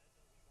bother me.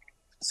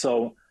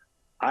 So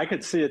I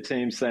could see a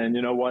team saying,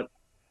 you know what,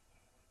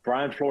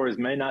 Brian Flores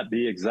may not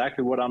be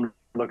exactly what I'm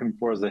looking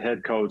for as a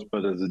head coach,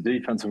 but as a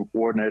defensive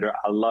coordinator,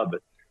 I love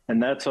it.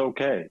 And that's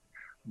okay.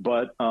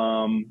 But,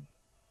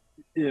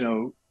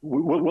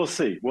 we'll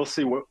see. We'll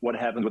see what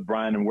happens with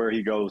Brian and where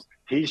he goes.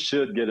 He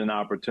should get an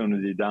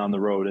opportunity down the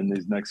road in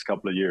these next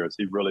couple of years.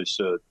 He really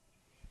should.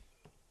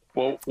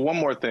 Well, one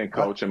more thing,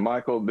 Coach, and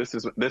Michael, this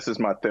is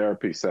my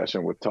therapy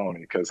session with Tony,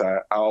 because I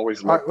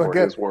always look for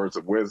his words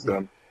of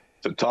wisdom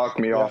to talk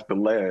me off the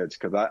ledge,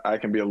 because I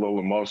can be a little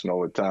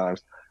emotional at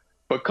times.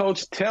 But,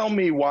 Coach, tell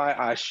me why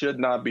I should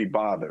not be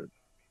bothered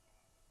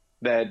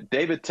that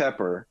David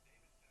Tepper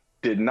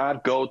did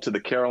not go to the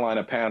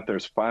Carolina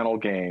Panthers' final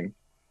game,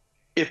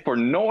 if for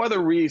no other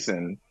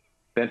reason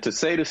than to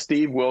say to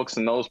Steve Wilks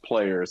and those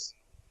players,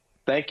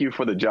 thank you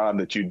for the job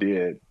that you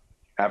did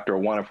after a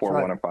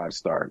 1-4, 1-5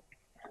 start.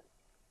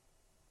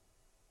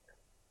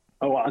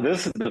 Oh, well,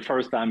 this is the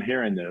first time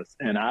hearing this,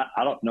 and I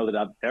don't know that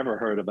I've ever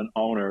heard of an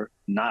owner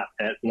not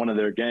at one of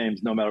their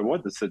games, no matter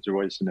what the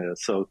situation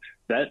is. So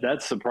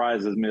that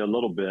surprises me a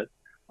little bit.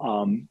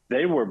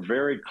 They were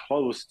very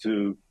close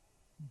to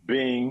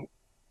playing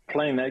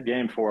that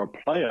game for a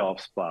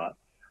playoff spot.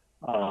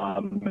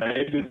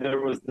 Maybe there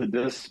was the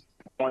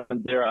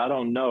disappointment there. I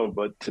don't know.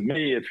 But to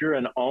me, if you're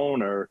an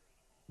owner,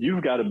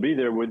 you've got to be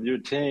there with your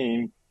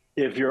team.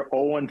 If you're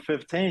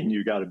 0-15,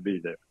 you got to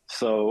be there.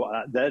 So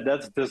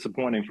that's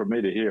disappointing for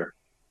me to hear.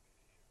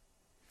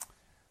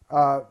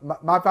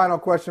 My final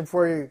question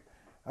for you,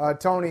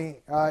 Tony,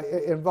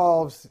 it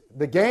involves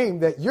the game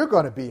that you're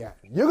going to be at.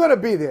 You're going to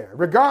be there,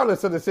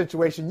 regardless of the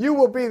situation. You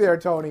will be there,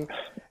 Tony.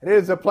 It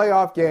is a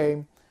playoff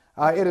game.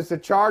 It is the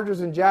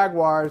Chargers and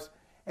Jaguars,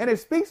 and it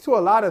speaks to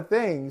a lot of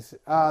things.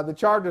 The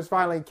Chargers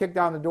finally kicked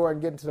down the door and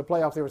get into the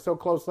playoffs. They were so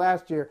close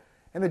last year.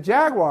 And the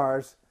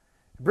Jaguars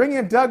bring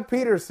in Doug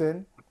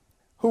Peterson,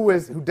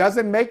 who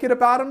doesn't make it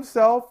about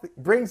himself,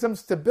 brings them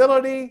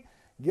stability,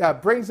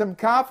 brings them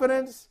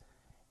confidence,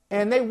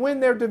 and they win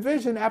their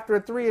division after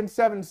a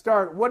 3-7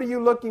 start. What are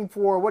you looking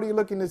for? What are you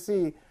looking to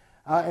see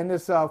in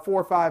this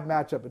 4-5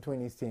 matchup between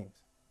these teams?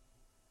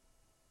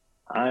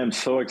 I am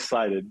so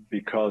excited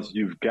because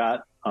you've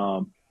got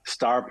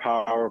star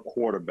power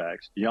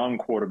quarterbacks, young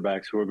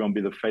quarterbacks who are going to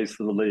be the face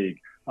of the league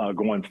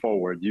going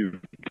forward.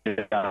 You've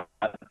got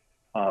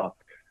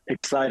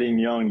exciting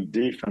young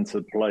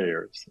defensive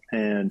players.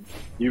 And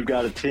you've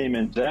got a team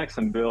in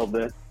Jacksonville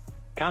that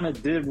kind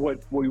of did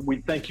what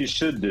we think you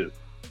should do.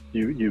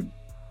 You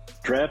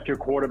draft your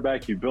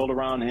quarterback, you build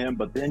around him,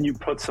 but then you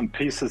put some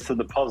pieces to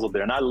the puzzle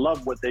there. And I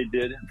love what they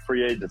did in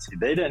free agency.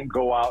 They didn't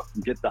go out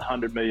and get the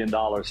 $100 million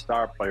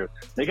star player.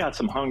 They got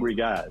some hungry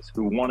guys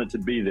who wanted to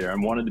be there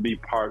and wanted to be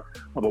part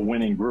of a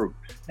winning group.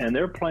 And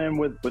they're playing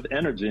with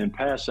energy and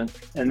passion.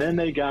 And then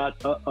they got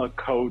a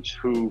coach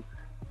who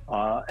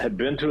had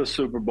been to a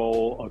Super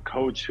Bowl, a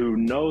coach who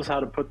knows how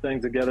to put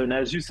things together. And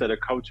as you said, a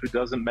coach who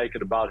doesn't make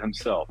it about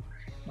himself.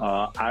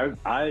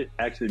 I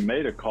actually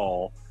made a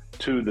call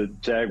to the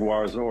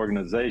Jaguars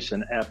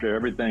organization after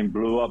everything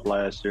blew up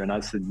last year. And I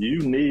said, you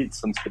need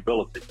some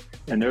stability.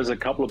 And there's a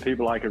couple of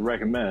people I could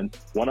recommend.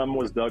 One of them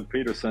was Doug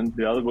Peterson.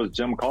 The other was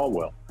Jim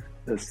Caldwell,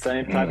 the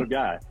same type of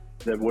guy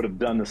that would have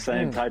done the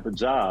same type of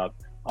job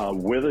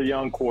with a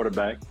young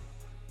quarterback,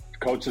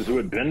 coaches who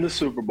had been to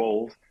Super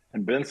Bowls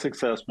and been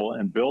successful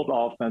and built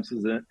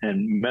offenses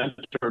and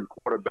mentored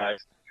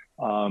quarterbacks.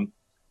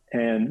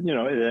 And, you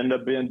know, it ended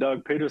up being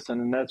Doug Peterson,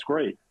 and that's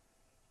great.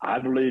 I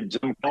believe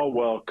Jim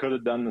Caldwell could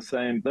have done the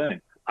same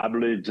thing. I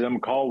believe Jim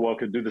Caldwell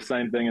could do the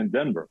same thing in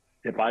Denver.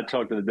 If I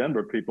talk to the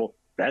Denver people,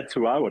 that's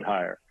who I would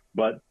hire.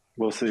 But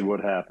we'll see what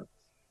happens.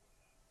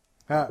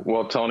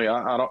 Well, Tony,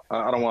 I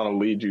don't want to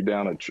lead you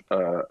down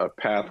a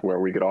path where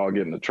we could all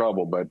get into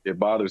trouble, but it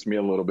bothers me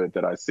a little bit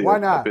that I see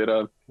a bit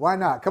of. Why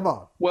not? Come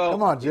on. Well,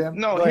 come on, Jim.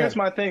 No, Go here's ahead.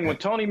 my thing. When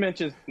Tony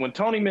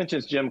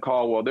mentions Jim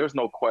Caldwell, there's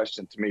no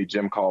question to me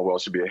Jim Caldwell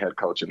should be a head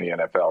coach in the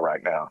NFL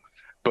right now.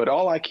 But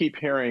all I keep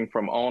hearing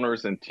from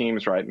owners and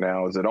teams right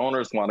now is that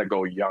owners want to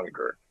go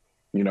younger,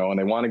 and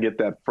they want to get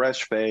that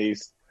fresh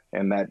face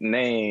and that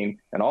name.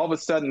 And all of a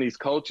sudden, these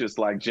coaches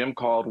like Jim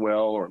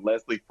Caldwell or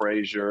Leslie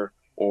Frazier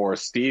or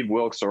Steve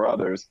Wilks or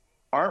others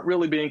aren't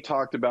really being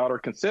talked about or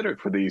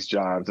considered for these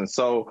jobs. And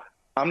so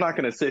I'm not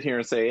going to sit here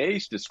and say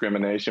age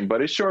discrimination,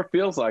 but it sure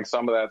feels like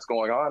some of that's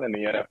going on in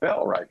the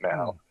NFL right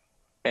now.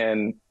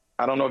 And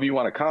I don't know if you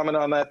want to comment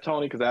on that,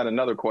 Tony, because I had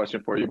another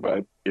question for you,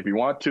 but if you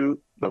want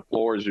to, the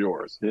floor is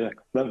yours. Yeah.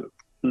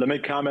 Let me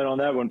comment on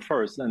that one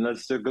first, and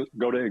let's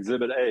go to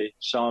Exhibit A,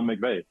 Sean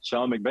McVay.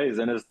 Sean McVay's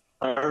in his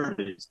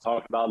 30s,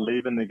 talking about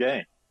leaving the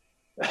game.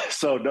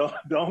 So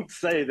don't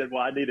say that,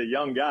 well, I need a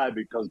young guy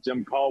because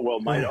Jim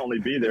Caldwell might only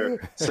be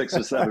there 6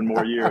 or 7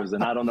 more years.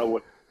 And I don't know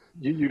what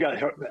you got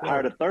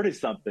hired a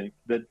 30-something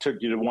that took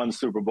you to one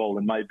Super Bowl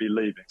and might be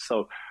leaving.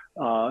 So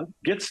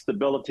get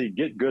stability,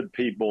 get good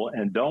people,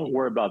 and don't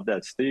worry about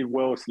that. Steve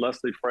Wilks,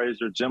 Leslie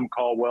Frazier, Jim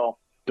Caldwell,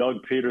 Doug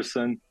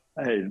Peterson.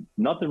 Hey,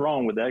 nothing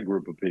wrong with that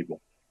group of people.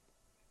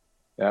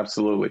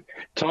 Absolutely.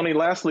 Tony,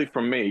 lastly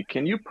from me,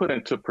 can you put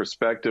into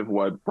perspective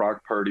what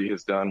Brock Purdy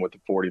has done with the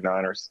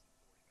 49ers?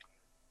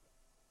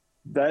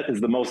 That is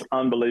the most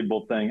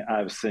unbelievable thing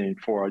I've seen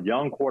for a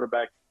young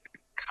quarterback to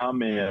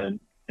come in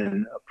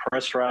a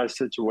pressurized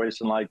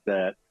situation like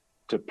that,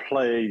 to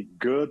play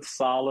good,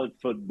 solid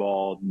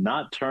football,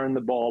 not turn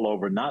the ball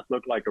over, not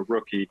look like a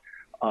rookie.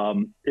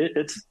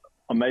 It's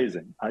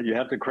amazing. You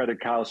have to credit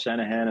Kyle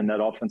Shanahan and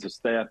that offensive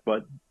staff,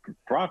 but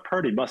Brock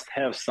Purdy must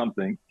have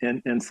something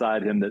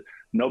inside him that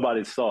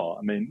nobody saw.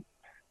 I mean,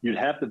 you'd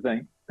have to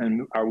think,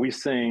 and are we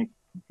seeing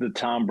the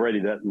Tom Brady,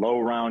 that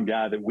low-round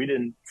guy that we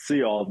didn't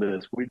see all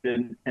this, we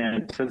didn't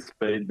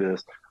anticipate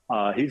this?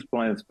 He's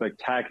playing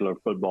spectacular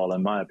football,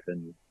 in my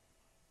opinion.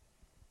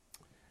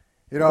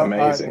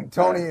 Amazing.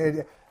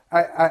 Tony,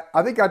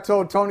 I think I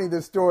told Tony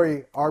this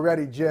story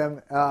already,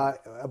 Jim,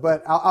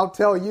 but I'll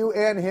tell you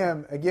and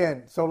him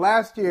again. So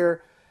last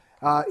year,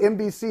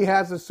 NBC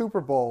has a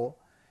Super Bowl,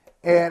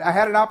 and I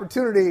had an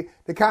opportunity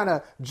to kind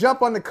of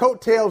jump on the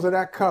coattails of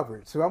that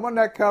coverage. So I'm on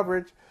that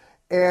coverage,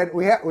 and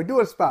we do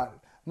a spot.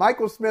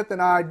 Michael Smith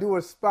and I do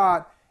a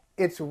spot.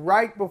 It's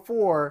right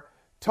before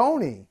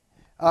Tony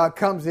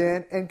comes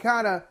in and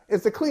kind of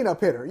is the cleanup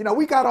hitter.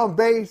 We got on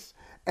base,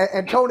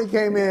 and Tony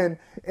came in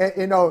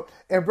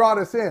and brought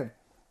us in.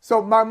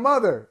 So my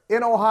mother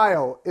in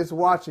Ohio is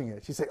watching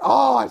it. She said,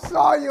 "Oh, I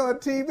saw you on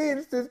TV.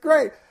 This is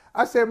great."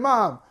 I said,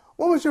 "Mom,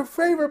 what was your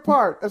favorite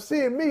part of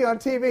seeing me on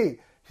TV?"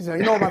 She said,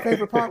 "You know what my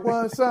favorite part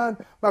was, son?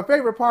 My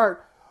favorite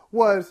part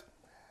was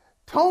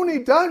Tony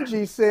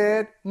Dungy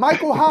said,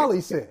 Michael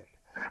Holley said.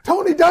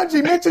 Tony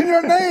Dungy mentioned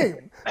your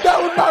name.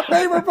 That was my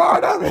favorite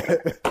part of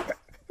it."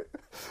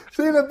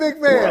 She's a big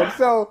fan.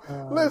 So,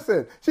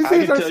 listen, she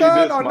sees her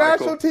son on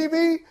national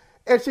TV,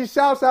 and she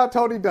shouts out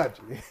Tony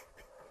Dungy.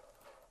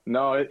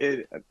 No,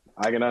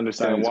 I can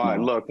understand why.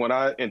 Mom. Look,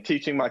 in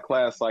teaching my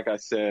class, like I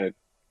said,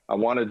 I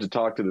wanted to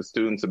talk to the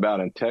students about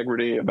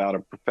integrity, about a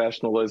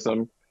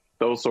professionalism,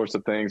 those sorts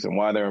of things, and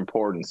why they're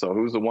important. So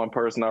who's the one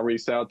person I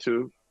reached out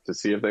to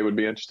see if they would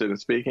be interested in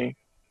speaking?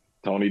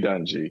 Tony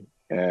Dungy.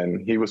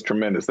 And he was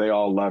tremendous. They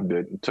all loved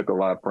it and took a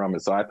lot from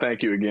it. So I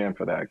thank you again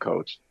for that,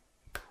 Coach.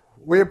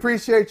 We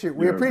appreciate you.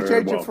 We You're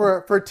appreciate very you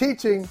for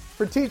teaching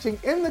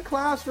in the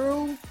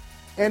classroom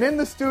and in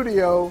the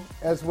studio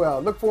as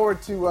well. Look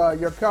forward to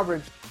your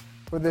coverage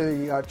for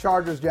the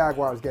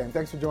Chargers-Jaguars game.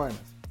 Thanks for joining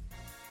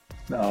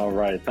us. All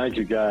right. Thank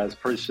you, guys.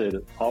 Appreciate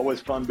it.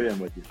 Always fun being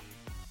with you.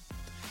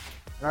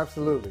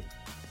 Absolutely.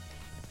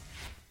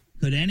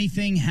 Could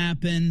anything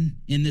happen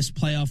in this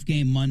playoff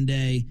game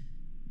Monday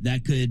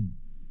that could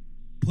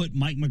put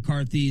Mike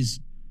McCarthy's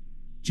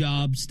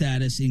job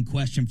status in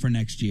question for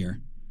next year?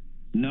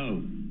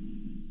 No.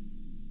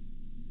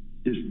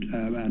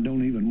 I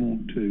don't even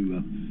want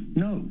to.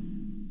 No.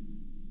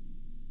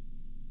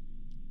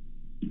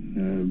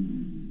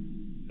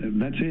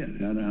 That's it.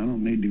 I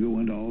don't need to go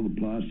into all the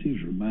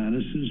pluses or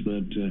minuses,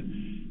 but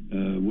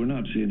we're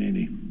not seeing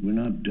any. We're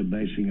not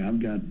basing.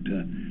 I've got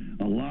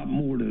a lot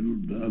more to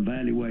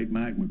evaluate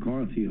Mike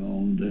McCarthy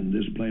on than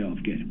this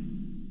playoff game.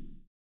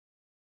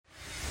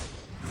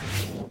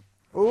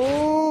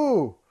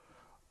 Ooh,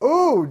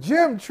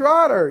 Jim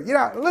Trotter.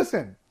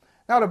 Listen.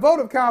 Now, the vote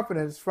of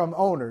confidence from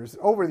owners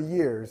over the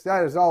years,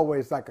 that is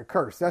always like a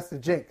curse. That's the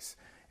jinx.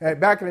 And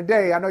back in the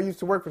day, I know you used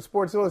to work for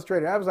Sports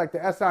Illustrated. That was like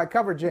the SI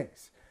cover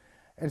jinx.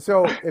 And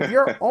so if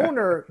your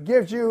owner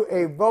gives you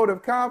a vote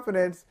of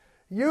confidence,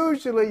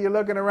 usually you're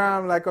looking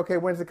around like, okay,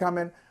 when's it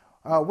coming?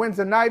 When's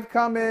the knife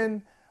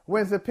coming?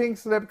 When's the pink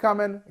slip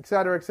coming? Et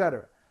cetera, et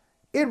cetera.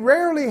 It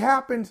rarely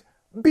happens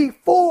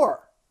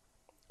before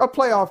a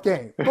playoff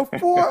game.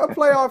 Before a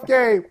playoff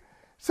game.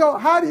 So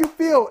how do you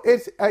feel?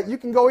 You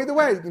can go either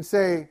way. You can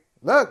say,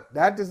 look,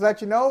 that just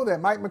lets you know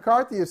that Mike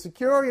McCarthy is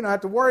secure. You don't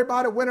have to worry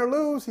about it, win or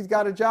lose. He's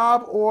got a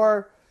job.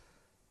 Or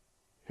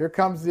here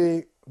comes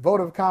the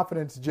vote of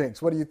confidence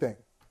jinx. What do you think?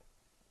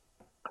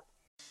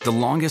 The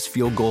longest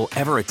field goal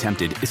ever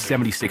attempted is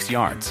 76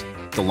 yards.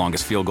 The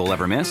longest field goal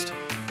ever missed?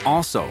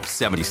 Also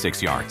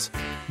 76 yards.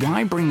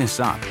 Why bring this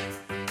up?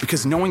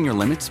 Because knowing your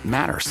limits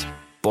matters,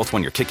 both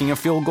when you're kicking a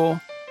field goal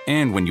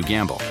and when you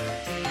gamble.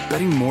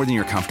 Betting more than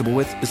you're comfortable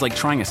with is like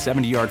trying a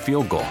 70-yard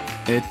field goal.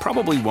 It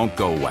probably won't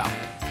go well.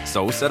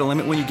 So set a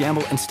limit when you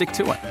gamble and stick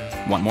to it.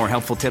 Want more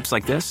helpful tips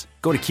like this?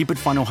 Go to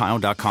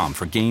keepitfunohio.com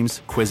for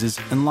games, quizzes,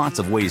 and lots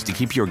of ways to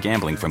keep your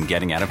gambling from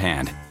getting out of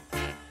hand.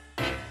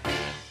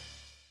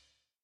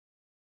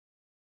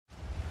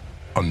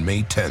 On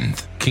May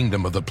 10th,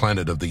 Kingdom of the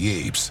Planet of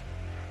the Apes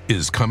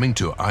is coming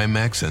to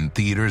IMAX and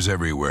theaters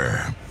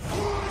everywhere.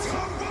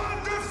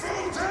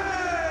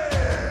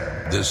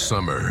 This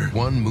summer,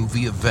 one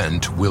movie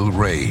event will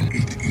reign.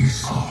 It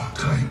is our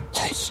time.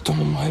 They stole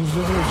my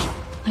village.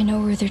 I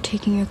know where they're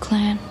taking your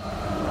clan.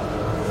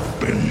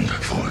 Bend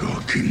for your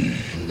king.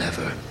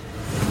 Never.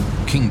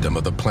 Kingdom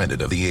of the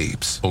Planet of the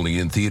Apes. Only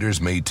in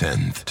theaters May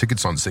 10th.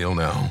 Tickets on sale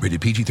now.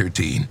 Rated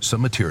PG-13.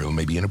 Some material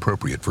may be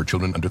inappropriate for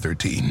children under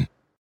 13.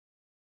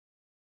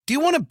 Do you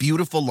want a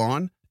beautiful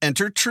lawn?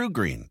 Enter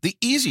TruGreen, the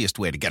easiest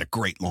way to get a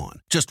great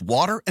lawn. Just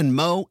water and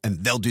mow,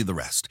 and they'll do the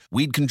rest.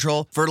 Weed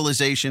control,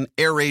 fertilization,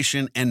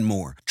 aeration, and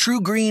more.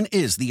 TruGreen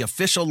is the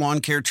official lawn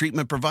care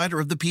treatment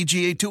provider of the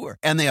PGA Tour,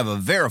 and they have a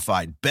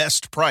verified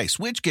best price,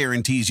 which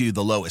guarantees you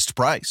the lowest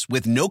price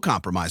with no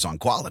compromise on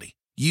quality.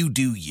 You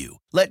do you.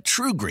 Let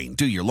TruGreen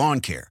do your lawn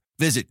care.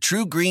 Visit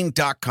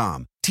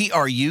TruGreen.com,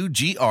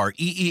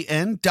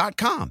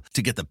 TruGreen.com,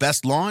 to get the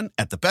best lawn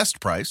at the best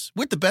price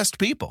with the best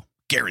people.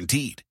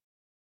 Guaranteed.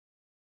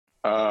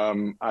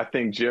 I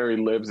think Jerry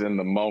lives in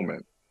the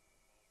moment,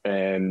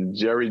 and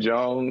Jerry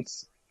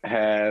Jones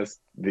has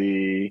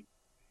the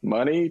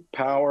money,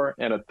 power,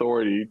 and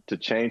authority to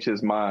change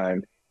his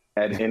mind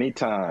at any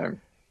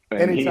time.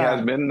 And he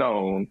has been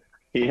known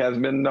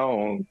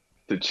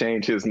to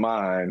change his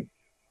mind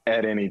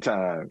at any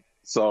time.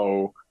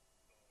 So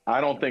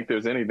I don't think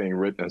there's anything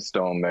written in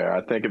stone there.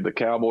 I think if the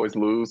Cowboys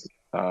lose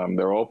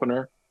their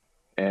opener,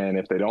 and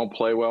if they don't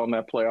play well in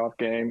that playoff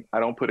game,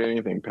 I don't put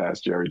anything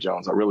past Jerry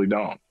Jones. I really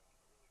don't.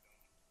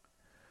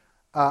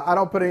 I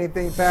don't put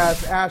anything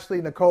past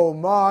Ashley Nicole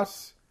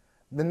Moss,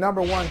 the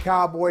 #1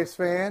 Cowboys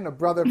fan, a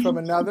brother from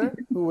another,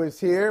 who is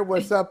here.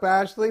 What's up,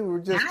 Ashley? We were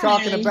just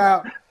talking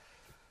about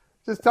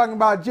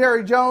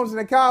Jerry Jones and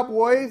the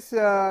Cowboys.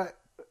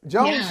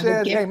 Jones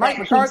said, "Hey, Mike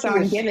McCarthy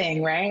is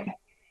giving, right?"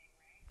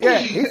 Yeah,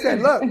 he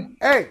said, "Look,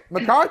 hey,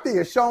 McCarthy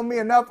has shown me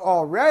enough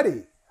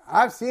already.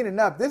 I've seen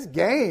enough. This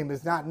game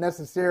is not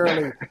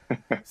necessarily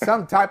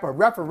some type of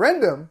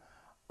referendum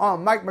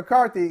on Mike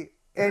McCarthy."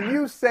 And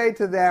you say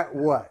to that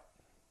what?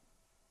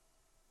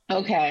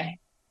 Okay.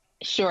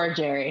 Sure,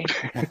 Jerry.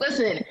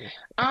 Listen,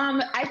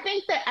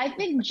 I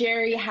think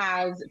Jerry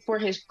has, for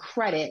his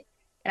credit,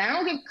 and I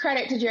don't give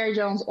credit to Jerry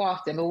Jones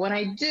often, but when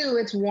I do,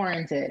 it's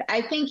warranted.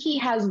 I think he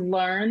has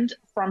learned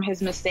from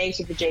his mistakes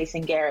of the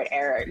Jason Garrett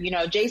era. You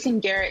know, Jason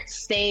Garrett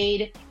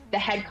stayed the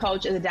head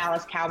coach of the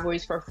Dallas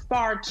Cowboys for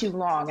far too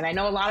long. And I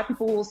know a lot of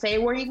people will say,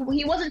 well,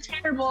 he wasn't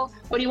terrible,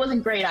 but he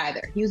wasn't great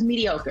either. He was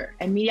mediocre,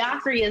 and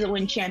mediocrity doesn't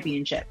win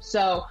championships.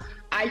 So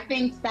I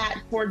think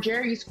that for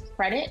Jerry's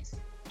credit,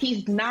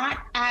 he's not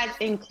as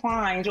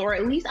inclined, or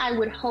at least I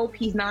would hope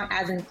he's not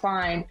as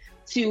inclined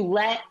to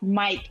let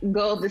Mike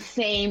go the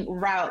same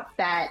route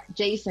that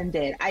Jason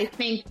did. I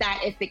think that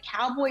if the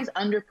Cowboys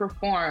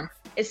underperform,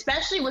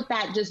 especially with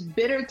that just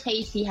bitter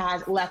taste he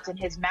has left in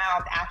his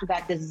mouth after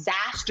that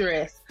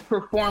disastrous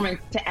performance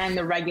to end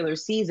the regular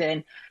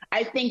season,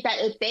 I think that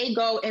if they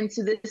go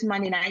into this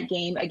Monday night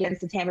game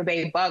against the Tampa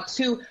Bay Bucks,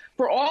 who,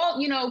 for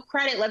all,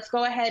 credit, let's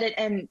go ahead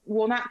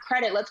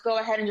let's go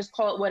ahead and just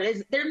call it what it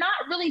is. They're not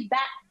really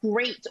that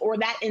great or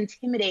that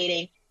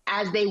intimidating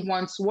as they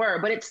once were,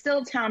 but it's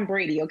still Tom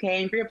Brady, okay?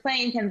 And if you're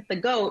playing against the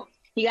GOAT,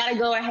 you got to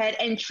go ahead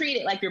and treat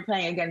it like you're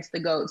playing against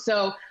the GOAT.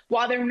 So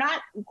while they're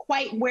not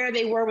quite where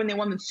they were when they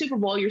won the Super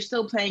Bowl, you're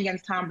still playing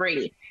against Tom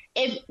Brady.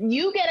 If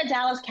you get a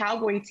Dallas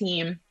Cowboy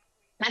team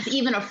that's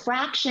even a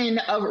fraction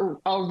of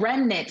a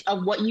remnant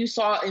of what you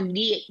saw in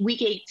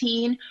Week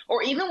 18,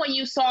 or even what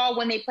you saw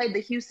when they played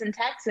the Houston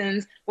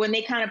Texans, when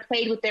they kind of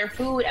played with their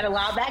food and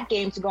allowed that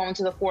game to go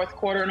into the fourth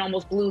quarter and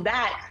almost blew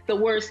that, the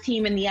worst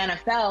team in the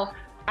NFL,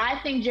 I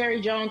think Jerry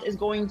Jones is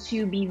going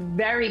to be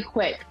very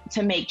quick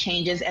to make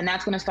changes, and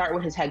that's going to start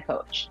with his head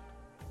coach.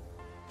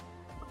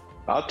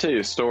 I'll tell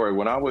you a story.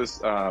 When I was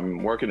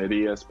working at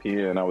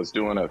ESPN, I was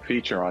doing a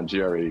feature on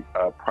Jerry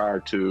prior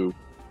to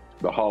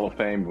the Hall of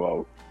Fame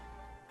vote.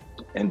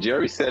 And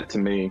Jerry said to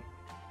me,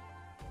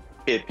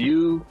 if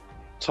you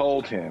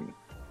told him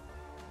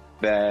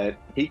that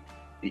he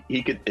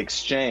could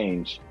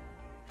exchange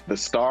the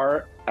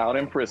Star out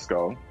in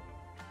Frisco,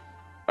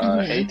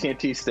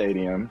 AT&T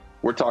Stadium,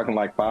 we're talking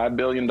like $5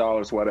 billion,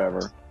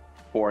 whatever,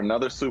 for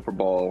another Super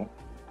Bowl,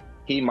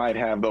 he might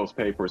have those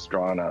papers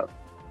drawn up.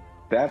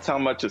 That's how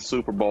much a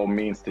Super Bowl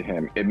means to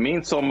him. It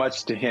means so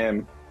much to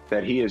him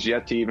that he has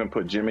yet to even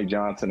put Jimmy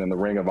Johnson in the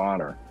Ring of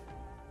Honor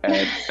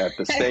at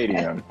the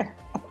stadium.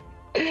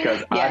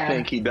 Because I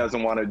think he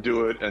doesn't want to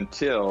do it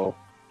until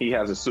he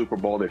has a Super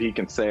Bowl that he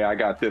can say, I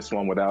got this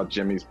one without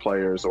Jimmy's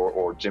players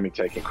or Jimmy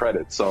taking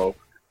credit. So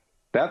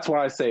that's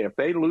why I say if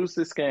they lose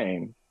this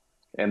game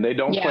and they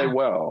don't play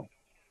well,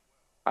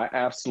 I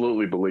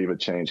absolutely believe a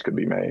change could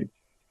be made.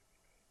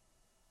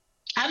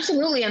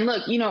 Absolutely. And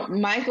look,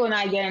 Michael and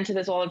I get into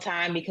this all the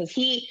time because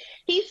he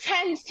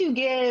tends to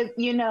give,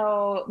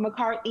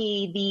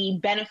 McCarthy the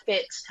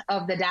benefit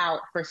of the doubt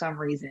for some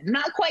reason.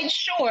 Not quite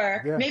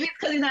sure. Yeah. Maybe it's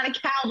because he's not a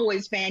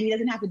Cowboys fan. He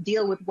doesn't have to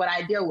deal with what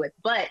I deal with.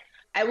 But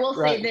I will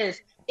say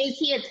this. Is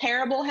he a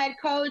terrible head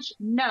coach?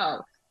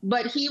 No.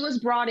 But he was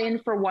brought in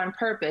for one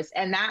purpose,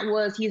 and that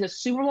was he's a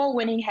Super Bowl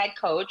winning head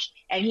coach,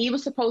 and he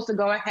was supposed to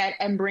go ahead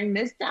and bring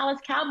this Dallas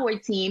Cowboy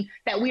team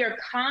that we are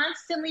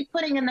constantly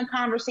putting in the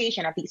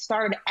conversation at the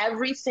start of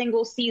every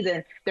single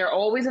season. They're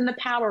always in the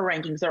power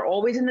rankings. They're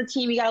always in the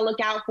team you got to look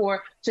out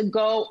for to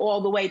go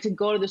all the way, to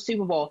go to the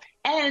Super Bowl.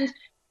 And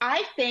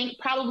I think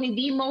probably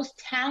the most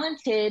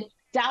talented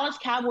Dallas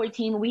Cowboy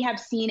team we have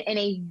seen in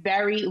a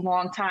very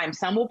long time.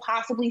 Some will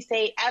possibly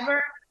say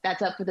ever.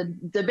 That's up for the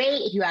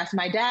debate. If you ask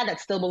my dad, that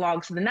still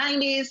belongs to the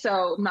 90s,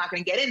 so I'm not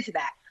going to get into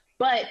that.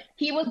 But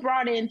he was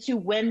brought in to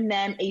win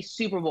them a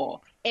Super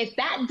Bowl. If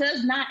that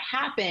does not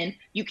happen,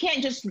 you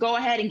can't just go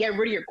ahead and get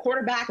rid of your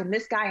quarterback and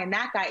this guy and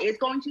that guy. It's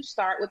going to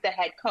start with the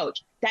head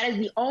coach. That is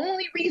the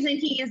only reason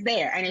he is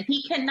there. And if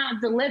he cannot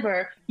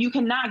deliver, you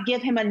cannot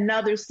give him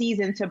another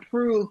season to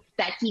prove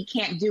that he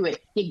can't do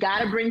it. You got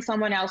to bring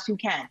someone else who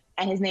can.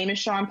 And his name is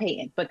Sean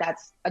Payton, but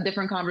that's a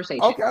different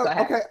conversation.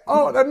 Okay.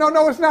 Oh,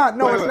 no, it's not.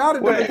 No, it's not a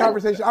different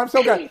conversation. I'm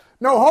so glad.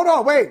 No, hold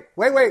on. Wait.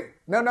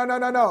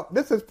 No.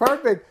 This is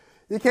perfect.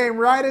 You came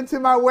right into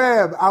my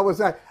web. I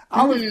was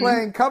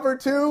playing cover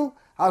two.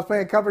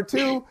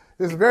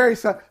 This is very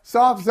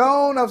soft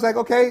zone. I was like,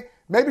 okay,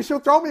 maybe she'll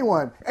throw me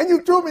one. And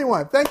you threw me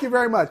one. Thank you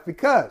very much,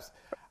 because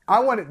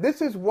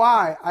this is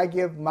why I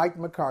give Mike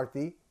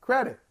McCarthy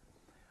credit.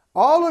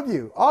 All of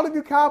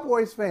you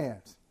Cowboys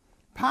fans,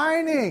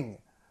 pining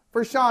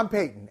for Sean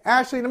Payton.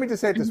 Ashley, let me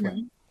just say it this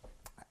way.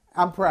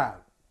 I'm proud.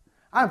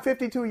 I'm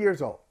 52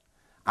 years old.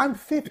 I'm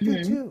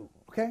 52,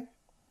 okay?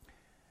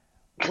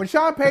 When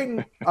Sean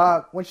Payton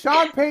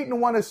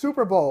won a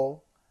Super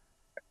Bowl,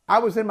 I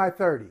was in my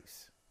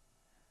 30s.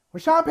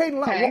 When Sean Payton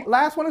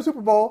last won a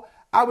Super Bowl,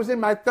 I was in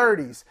my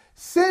 30s.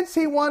 Since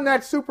he won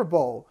that Super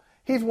Bowl,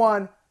 he's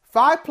won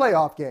 5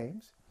 playoff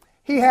games.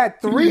 He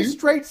had 3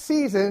 straight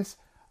seasons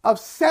of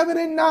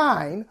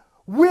 7-9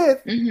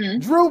 with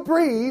Drew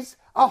Brees,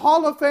 a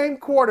Hall of Fame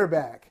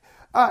quarterback.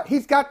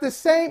 He's got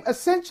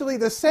essentially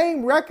the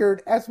same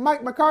record as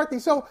Mike McCarthy.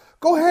 So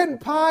go ahead and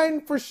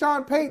pine for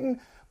Sean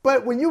Payton.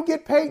 But when you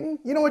get Payton,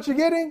 you know what you're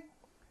getting?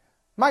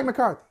 Mike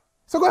McCarthy.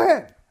 So go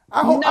ahead.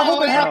 I hope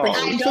it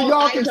happens so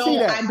y'all can see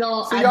that.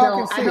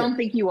 I don't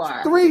think you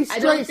are. 3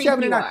 straight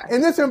 7-9.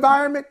 In this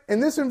environment,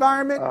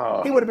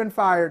 he would have been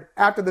fired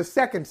after the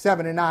second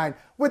 7-9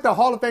 with the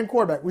Hall of Fame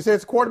quarterback. We said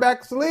it's a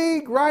quarterback's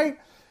league, right?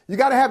 You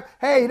got to have,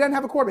 he doesn't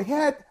have a quarterback. He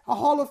had a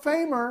Hall of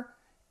Famer,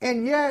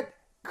 and yet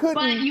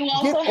couldn't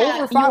get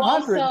over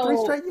 500 3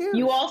 straight years.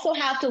 You also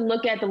have to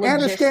look at the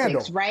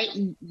logistics, right?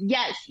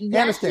 Yes, he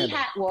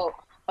had,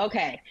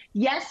 okay.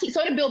 Yes,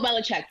 so did Bill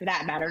Belichick, for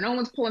that matter. No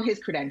one's pulling his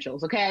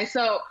credentials, okay?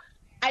 So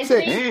I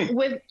think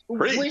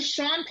with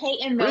Sean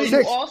Payton, though,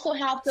 you also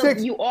have to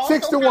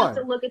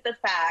look at the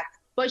fact.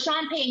 But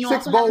Sean Payton, you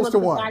also have to look at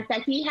the fact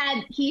that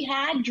he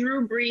had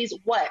Drew Brees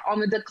on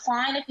the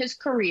decline of his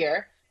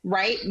career,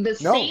 right? The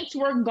Saints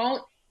were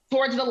going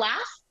towards the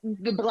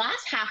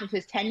last half of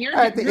his tenure.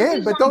 At the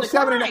end, but those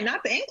 7-9,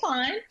 not the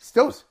incline.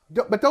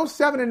 But those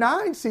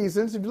 7-9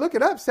 seasons, if you look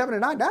it up,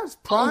 7-9, that was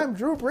prime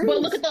Drew Brees.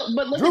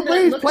 But Drew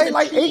Brees played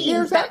like 8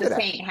 years after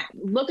that.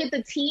 Look at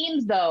the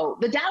teams, though.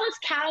 The Dallas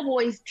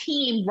Cowboys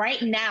team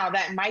right now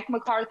that Mike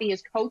McCarthy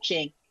is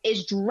coaching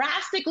is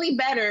drastically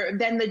better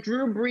than the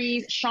Drew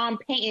Brees, Sean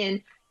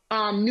Payton,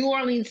 New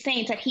Orleans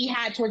Saints that he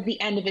had towards the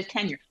end of his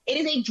tenure. It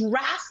is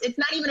it's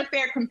not even a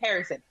fair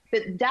comparison.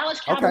 The Dallas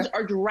Cowboys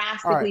are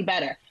drastically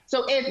better.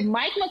 So if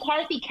Mike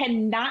McCarthy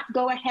cannot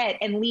go ahead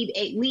and lead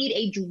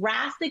a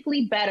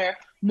drastically better,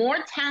 more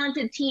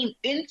talented team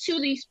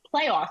into these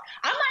playoffs,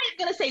 I'm not even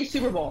going to say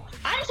Super Bowl.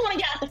 I just want to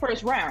get out the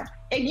first round.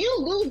 If you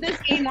lose this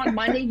game on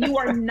Monday, you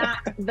are not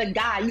the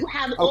guy. You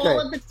have all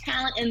of the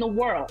talent in the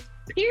world.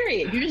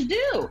 Period. You just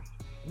do.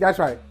 That's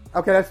right.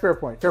 Okay, that's fair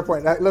point.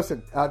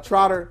 Listen,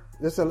 Trotter,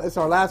 it's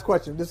our last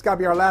question. This has got to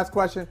be our last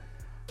question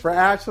for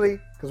Ashley,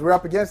 because we're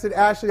up against it.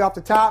 Ashley, off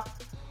the top,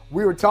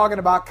 we were talking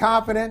about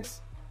confidence.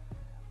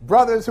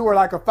 Brothers who are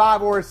like a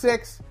 5 or a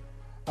 6,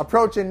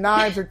 approaching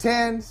 9s or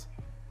 10s.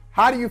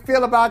 How do you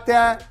feel about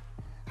that?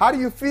 How do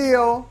you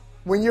feel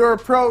when you're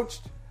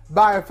approached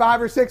by a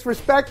 5 or 6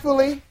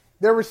 respectfully?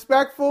 They're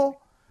respectful.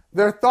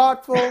 They're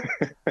thoughtful.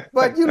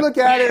 But you look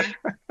at it,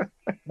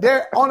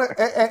 they're on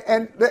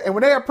and when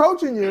they're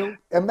approaching you,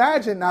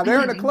 imagine now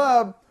they're in a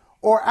club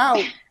or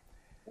out.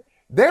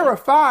 They're a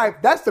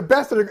 5. That's the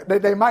best that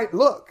they might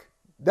look.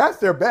 That's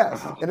their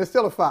best, and it's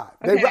still a 5.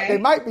 Okay. They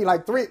might be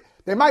like 3.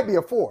 They might be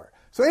a 4.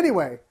 So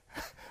anyway,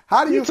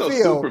 how do you so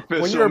feel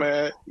superficial, when you're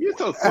man? You're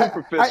so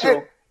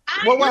superficial.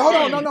 Well,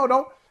 hold on.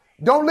 No.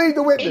 Don't leave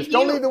the witness.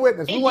 Don't leave the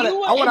witness. I want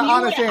an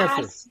honest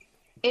answer.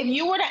 If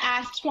you were to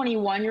ask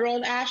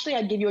 21-year-old Ashley,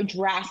 I'd give you a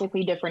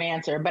drastically different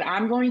answer. But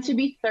I'm going to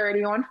be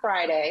 30 on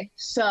Friday,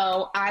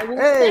 so I will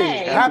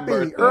say... Happy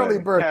early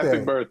birthday.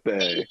 Happy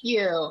birthday. Thank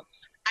you.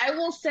 I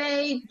will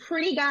say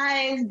pretty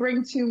guys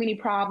bring too many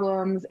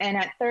problems, and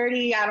at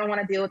 30, I don't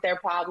want to deal with their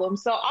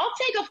problems. So I'll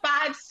take a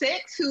 5'6"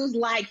 who's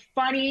like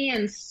funny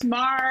and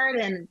smart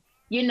and,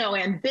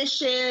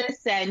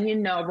 ambitious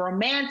and,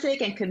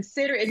 romantic and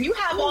considerate. If you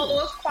have all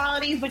those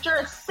qualities, but you're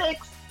a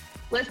 6,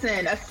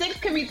 listen, a 6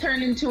 can be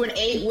turned into an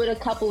 8 with a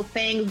couple of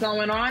things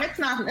going on. It's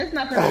nothing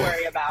to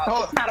worry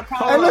about. It's not a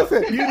problem. Hey,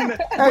 listen.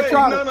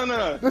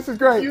 No. This is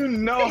great. You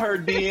know her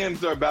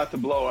DMs are about to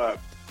blow up.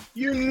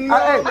 You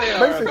know they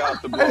are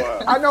about to blow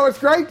up. I know it's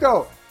great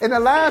though. In the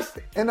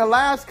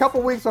last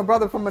couple weeks on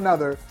Brother From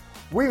Another,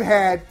 we've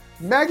had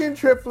Megan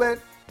Triplett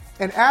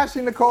and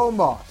Ashley Nicole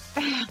Moss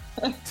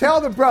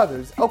tell the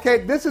brothers,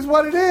 okay, this is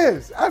what it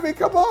is. I mean,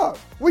 come on.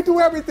 We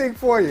do everything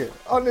for you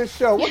on this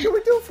show. What can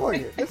we do for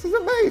you? This is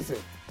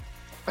amazing.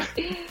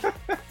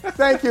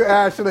 Thank you,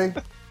 Ashley.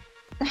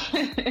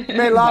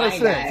 Made a lot of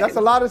sense. Guys. That's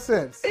a lot of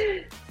sense.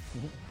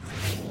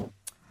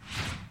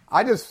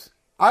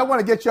 I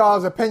want to get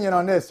y'all's opinion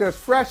on this. There's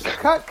fresh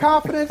cut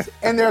confidence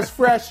and there's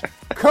fresh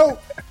coat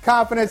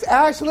confidence.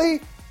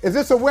 Ashley, is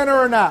this a winner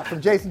or not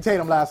from Jason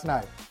Tatum last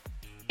night?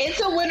 It's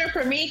a winner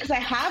for me because I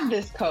have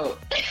this coat.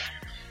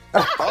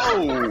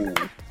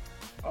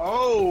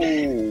 Oh.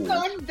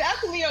 So it's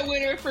definitely a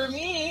winner for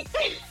me.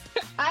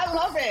 I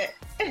love it.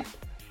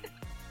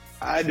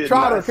 I did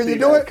Trotter, not can see you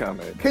do that it?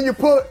 coming. Can you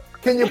pull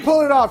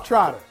it off,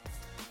 Trotter?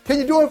 Can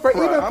you do it for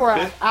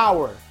an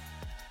hour?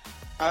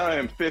 I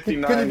am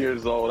 59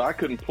 years old. I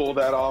couldn't pull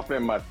that off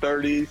in my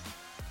 30s.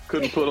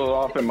 Couldn't pull it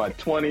off in my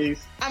 20s.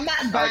 I'm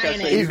not like buying I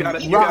said,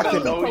 it. you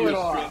gotta know your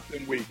strengths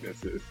and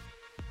weaknesses.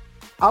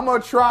 I'm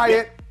going to try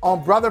it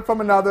on Brother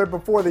From Another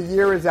before the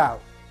year is out.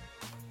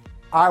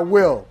 I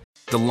will.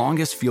 The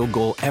longest field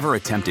goal ever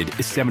attempted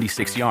is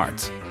 76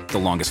 yards. The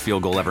longest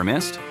field goal ever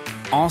missed?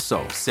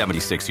 Also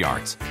 76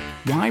 yards.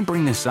 Why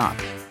bring this up?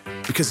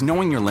 Because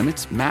knowing your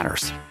limits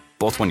matters,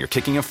 both when you're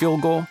kicking a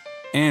field goal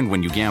and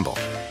when you gamble.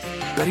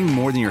 Betting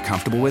more than you're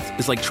comfortable with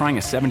is like trying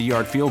a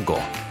 70-yard field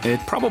goal. It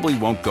probably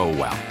won't go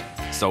well.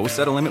 So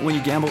set a limit when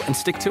you gamble and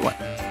stick to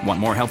it. Want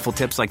more helpful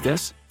tips like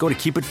this? Go to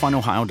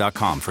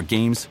keepitfunohio.com for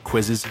games,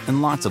 quizzes,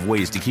 and lots of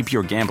ways to keep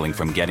your gambling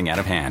from getting out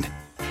of hand.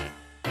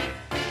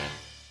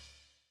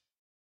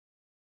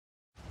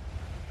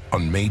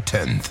 On May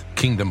 10th,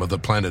 Kingdom of the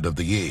Planet of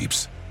the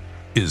Apes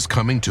is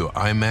coming to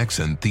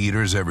IMAX and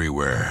theaters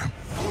everywhere.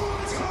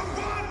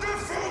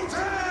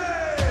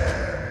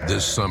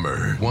 This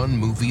summer, one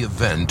movie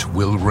event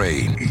will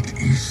reign. It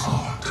is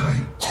our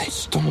time. They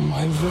stole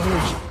my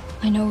village.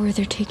 I know where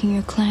they're taking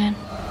your clan.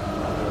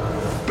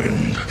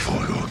 Bend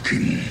for your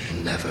king.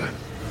 Never.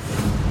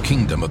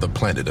 Kingdom of the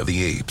Planet of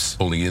the Apes.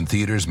 Only in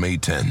theaters May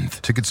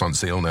 10th. Tickets on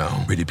sale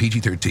now. Rated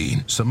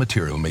PG-13. Some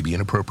material may be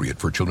inappropriate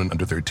for children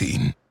under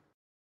 13.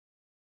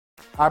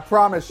 I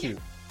promise you.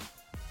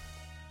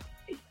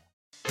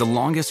 The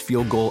longest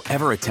field goal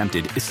ever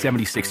attempted is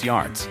 76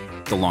 yards.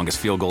 The longest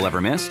field goal ever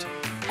missed?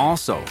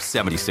 Also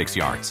 76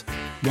 yards.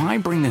 Why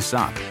bring this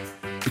up?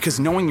 Because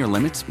knowing your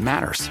limits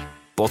matters,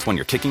 both when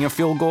you're kicking a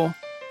field goal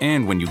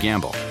and when you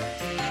gamble.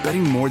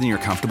 Betting more than you're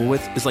comfortable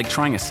with is like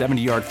trying a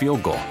 70-yard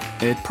field goal.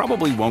 It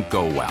probably won't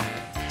go well.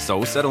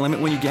 So set a limit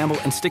when you gamble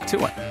and stick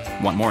to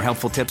it. Want more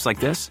helpful tips like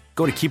this?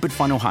 Go to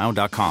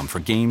keepitfunohio.com for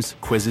games,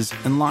 quizzes,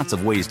 and lots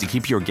of ways to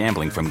keep your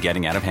gambling from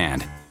getting out of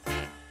hand.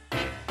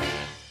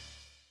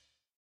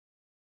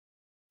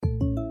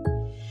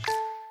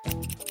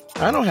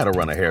 I know how to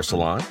run a hair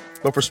salon,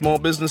 but for small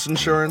business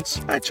insurance,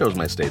 I chose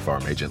my State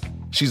Farm agent.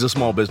 She's a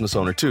small business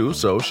owner too,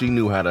 so she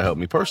knew how to help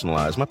me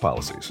personalize my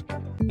policies.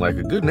 Like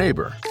a good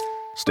neighbor,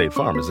 State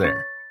Farm is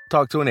there.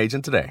 Talk to an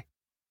agent today.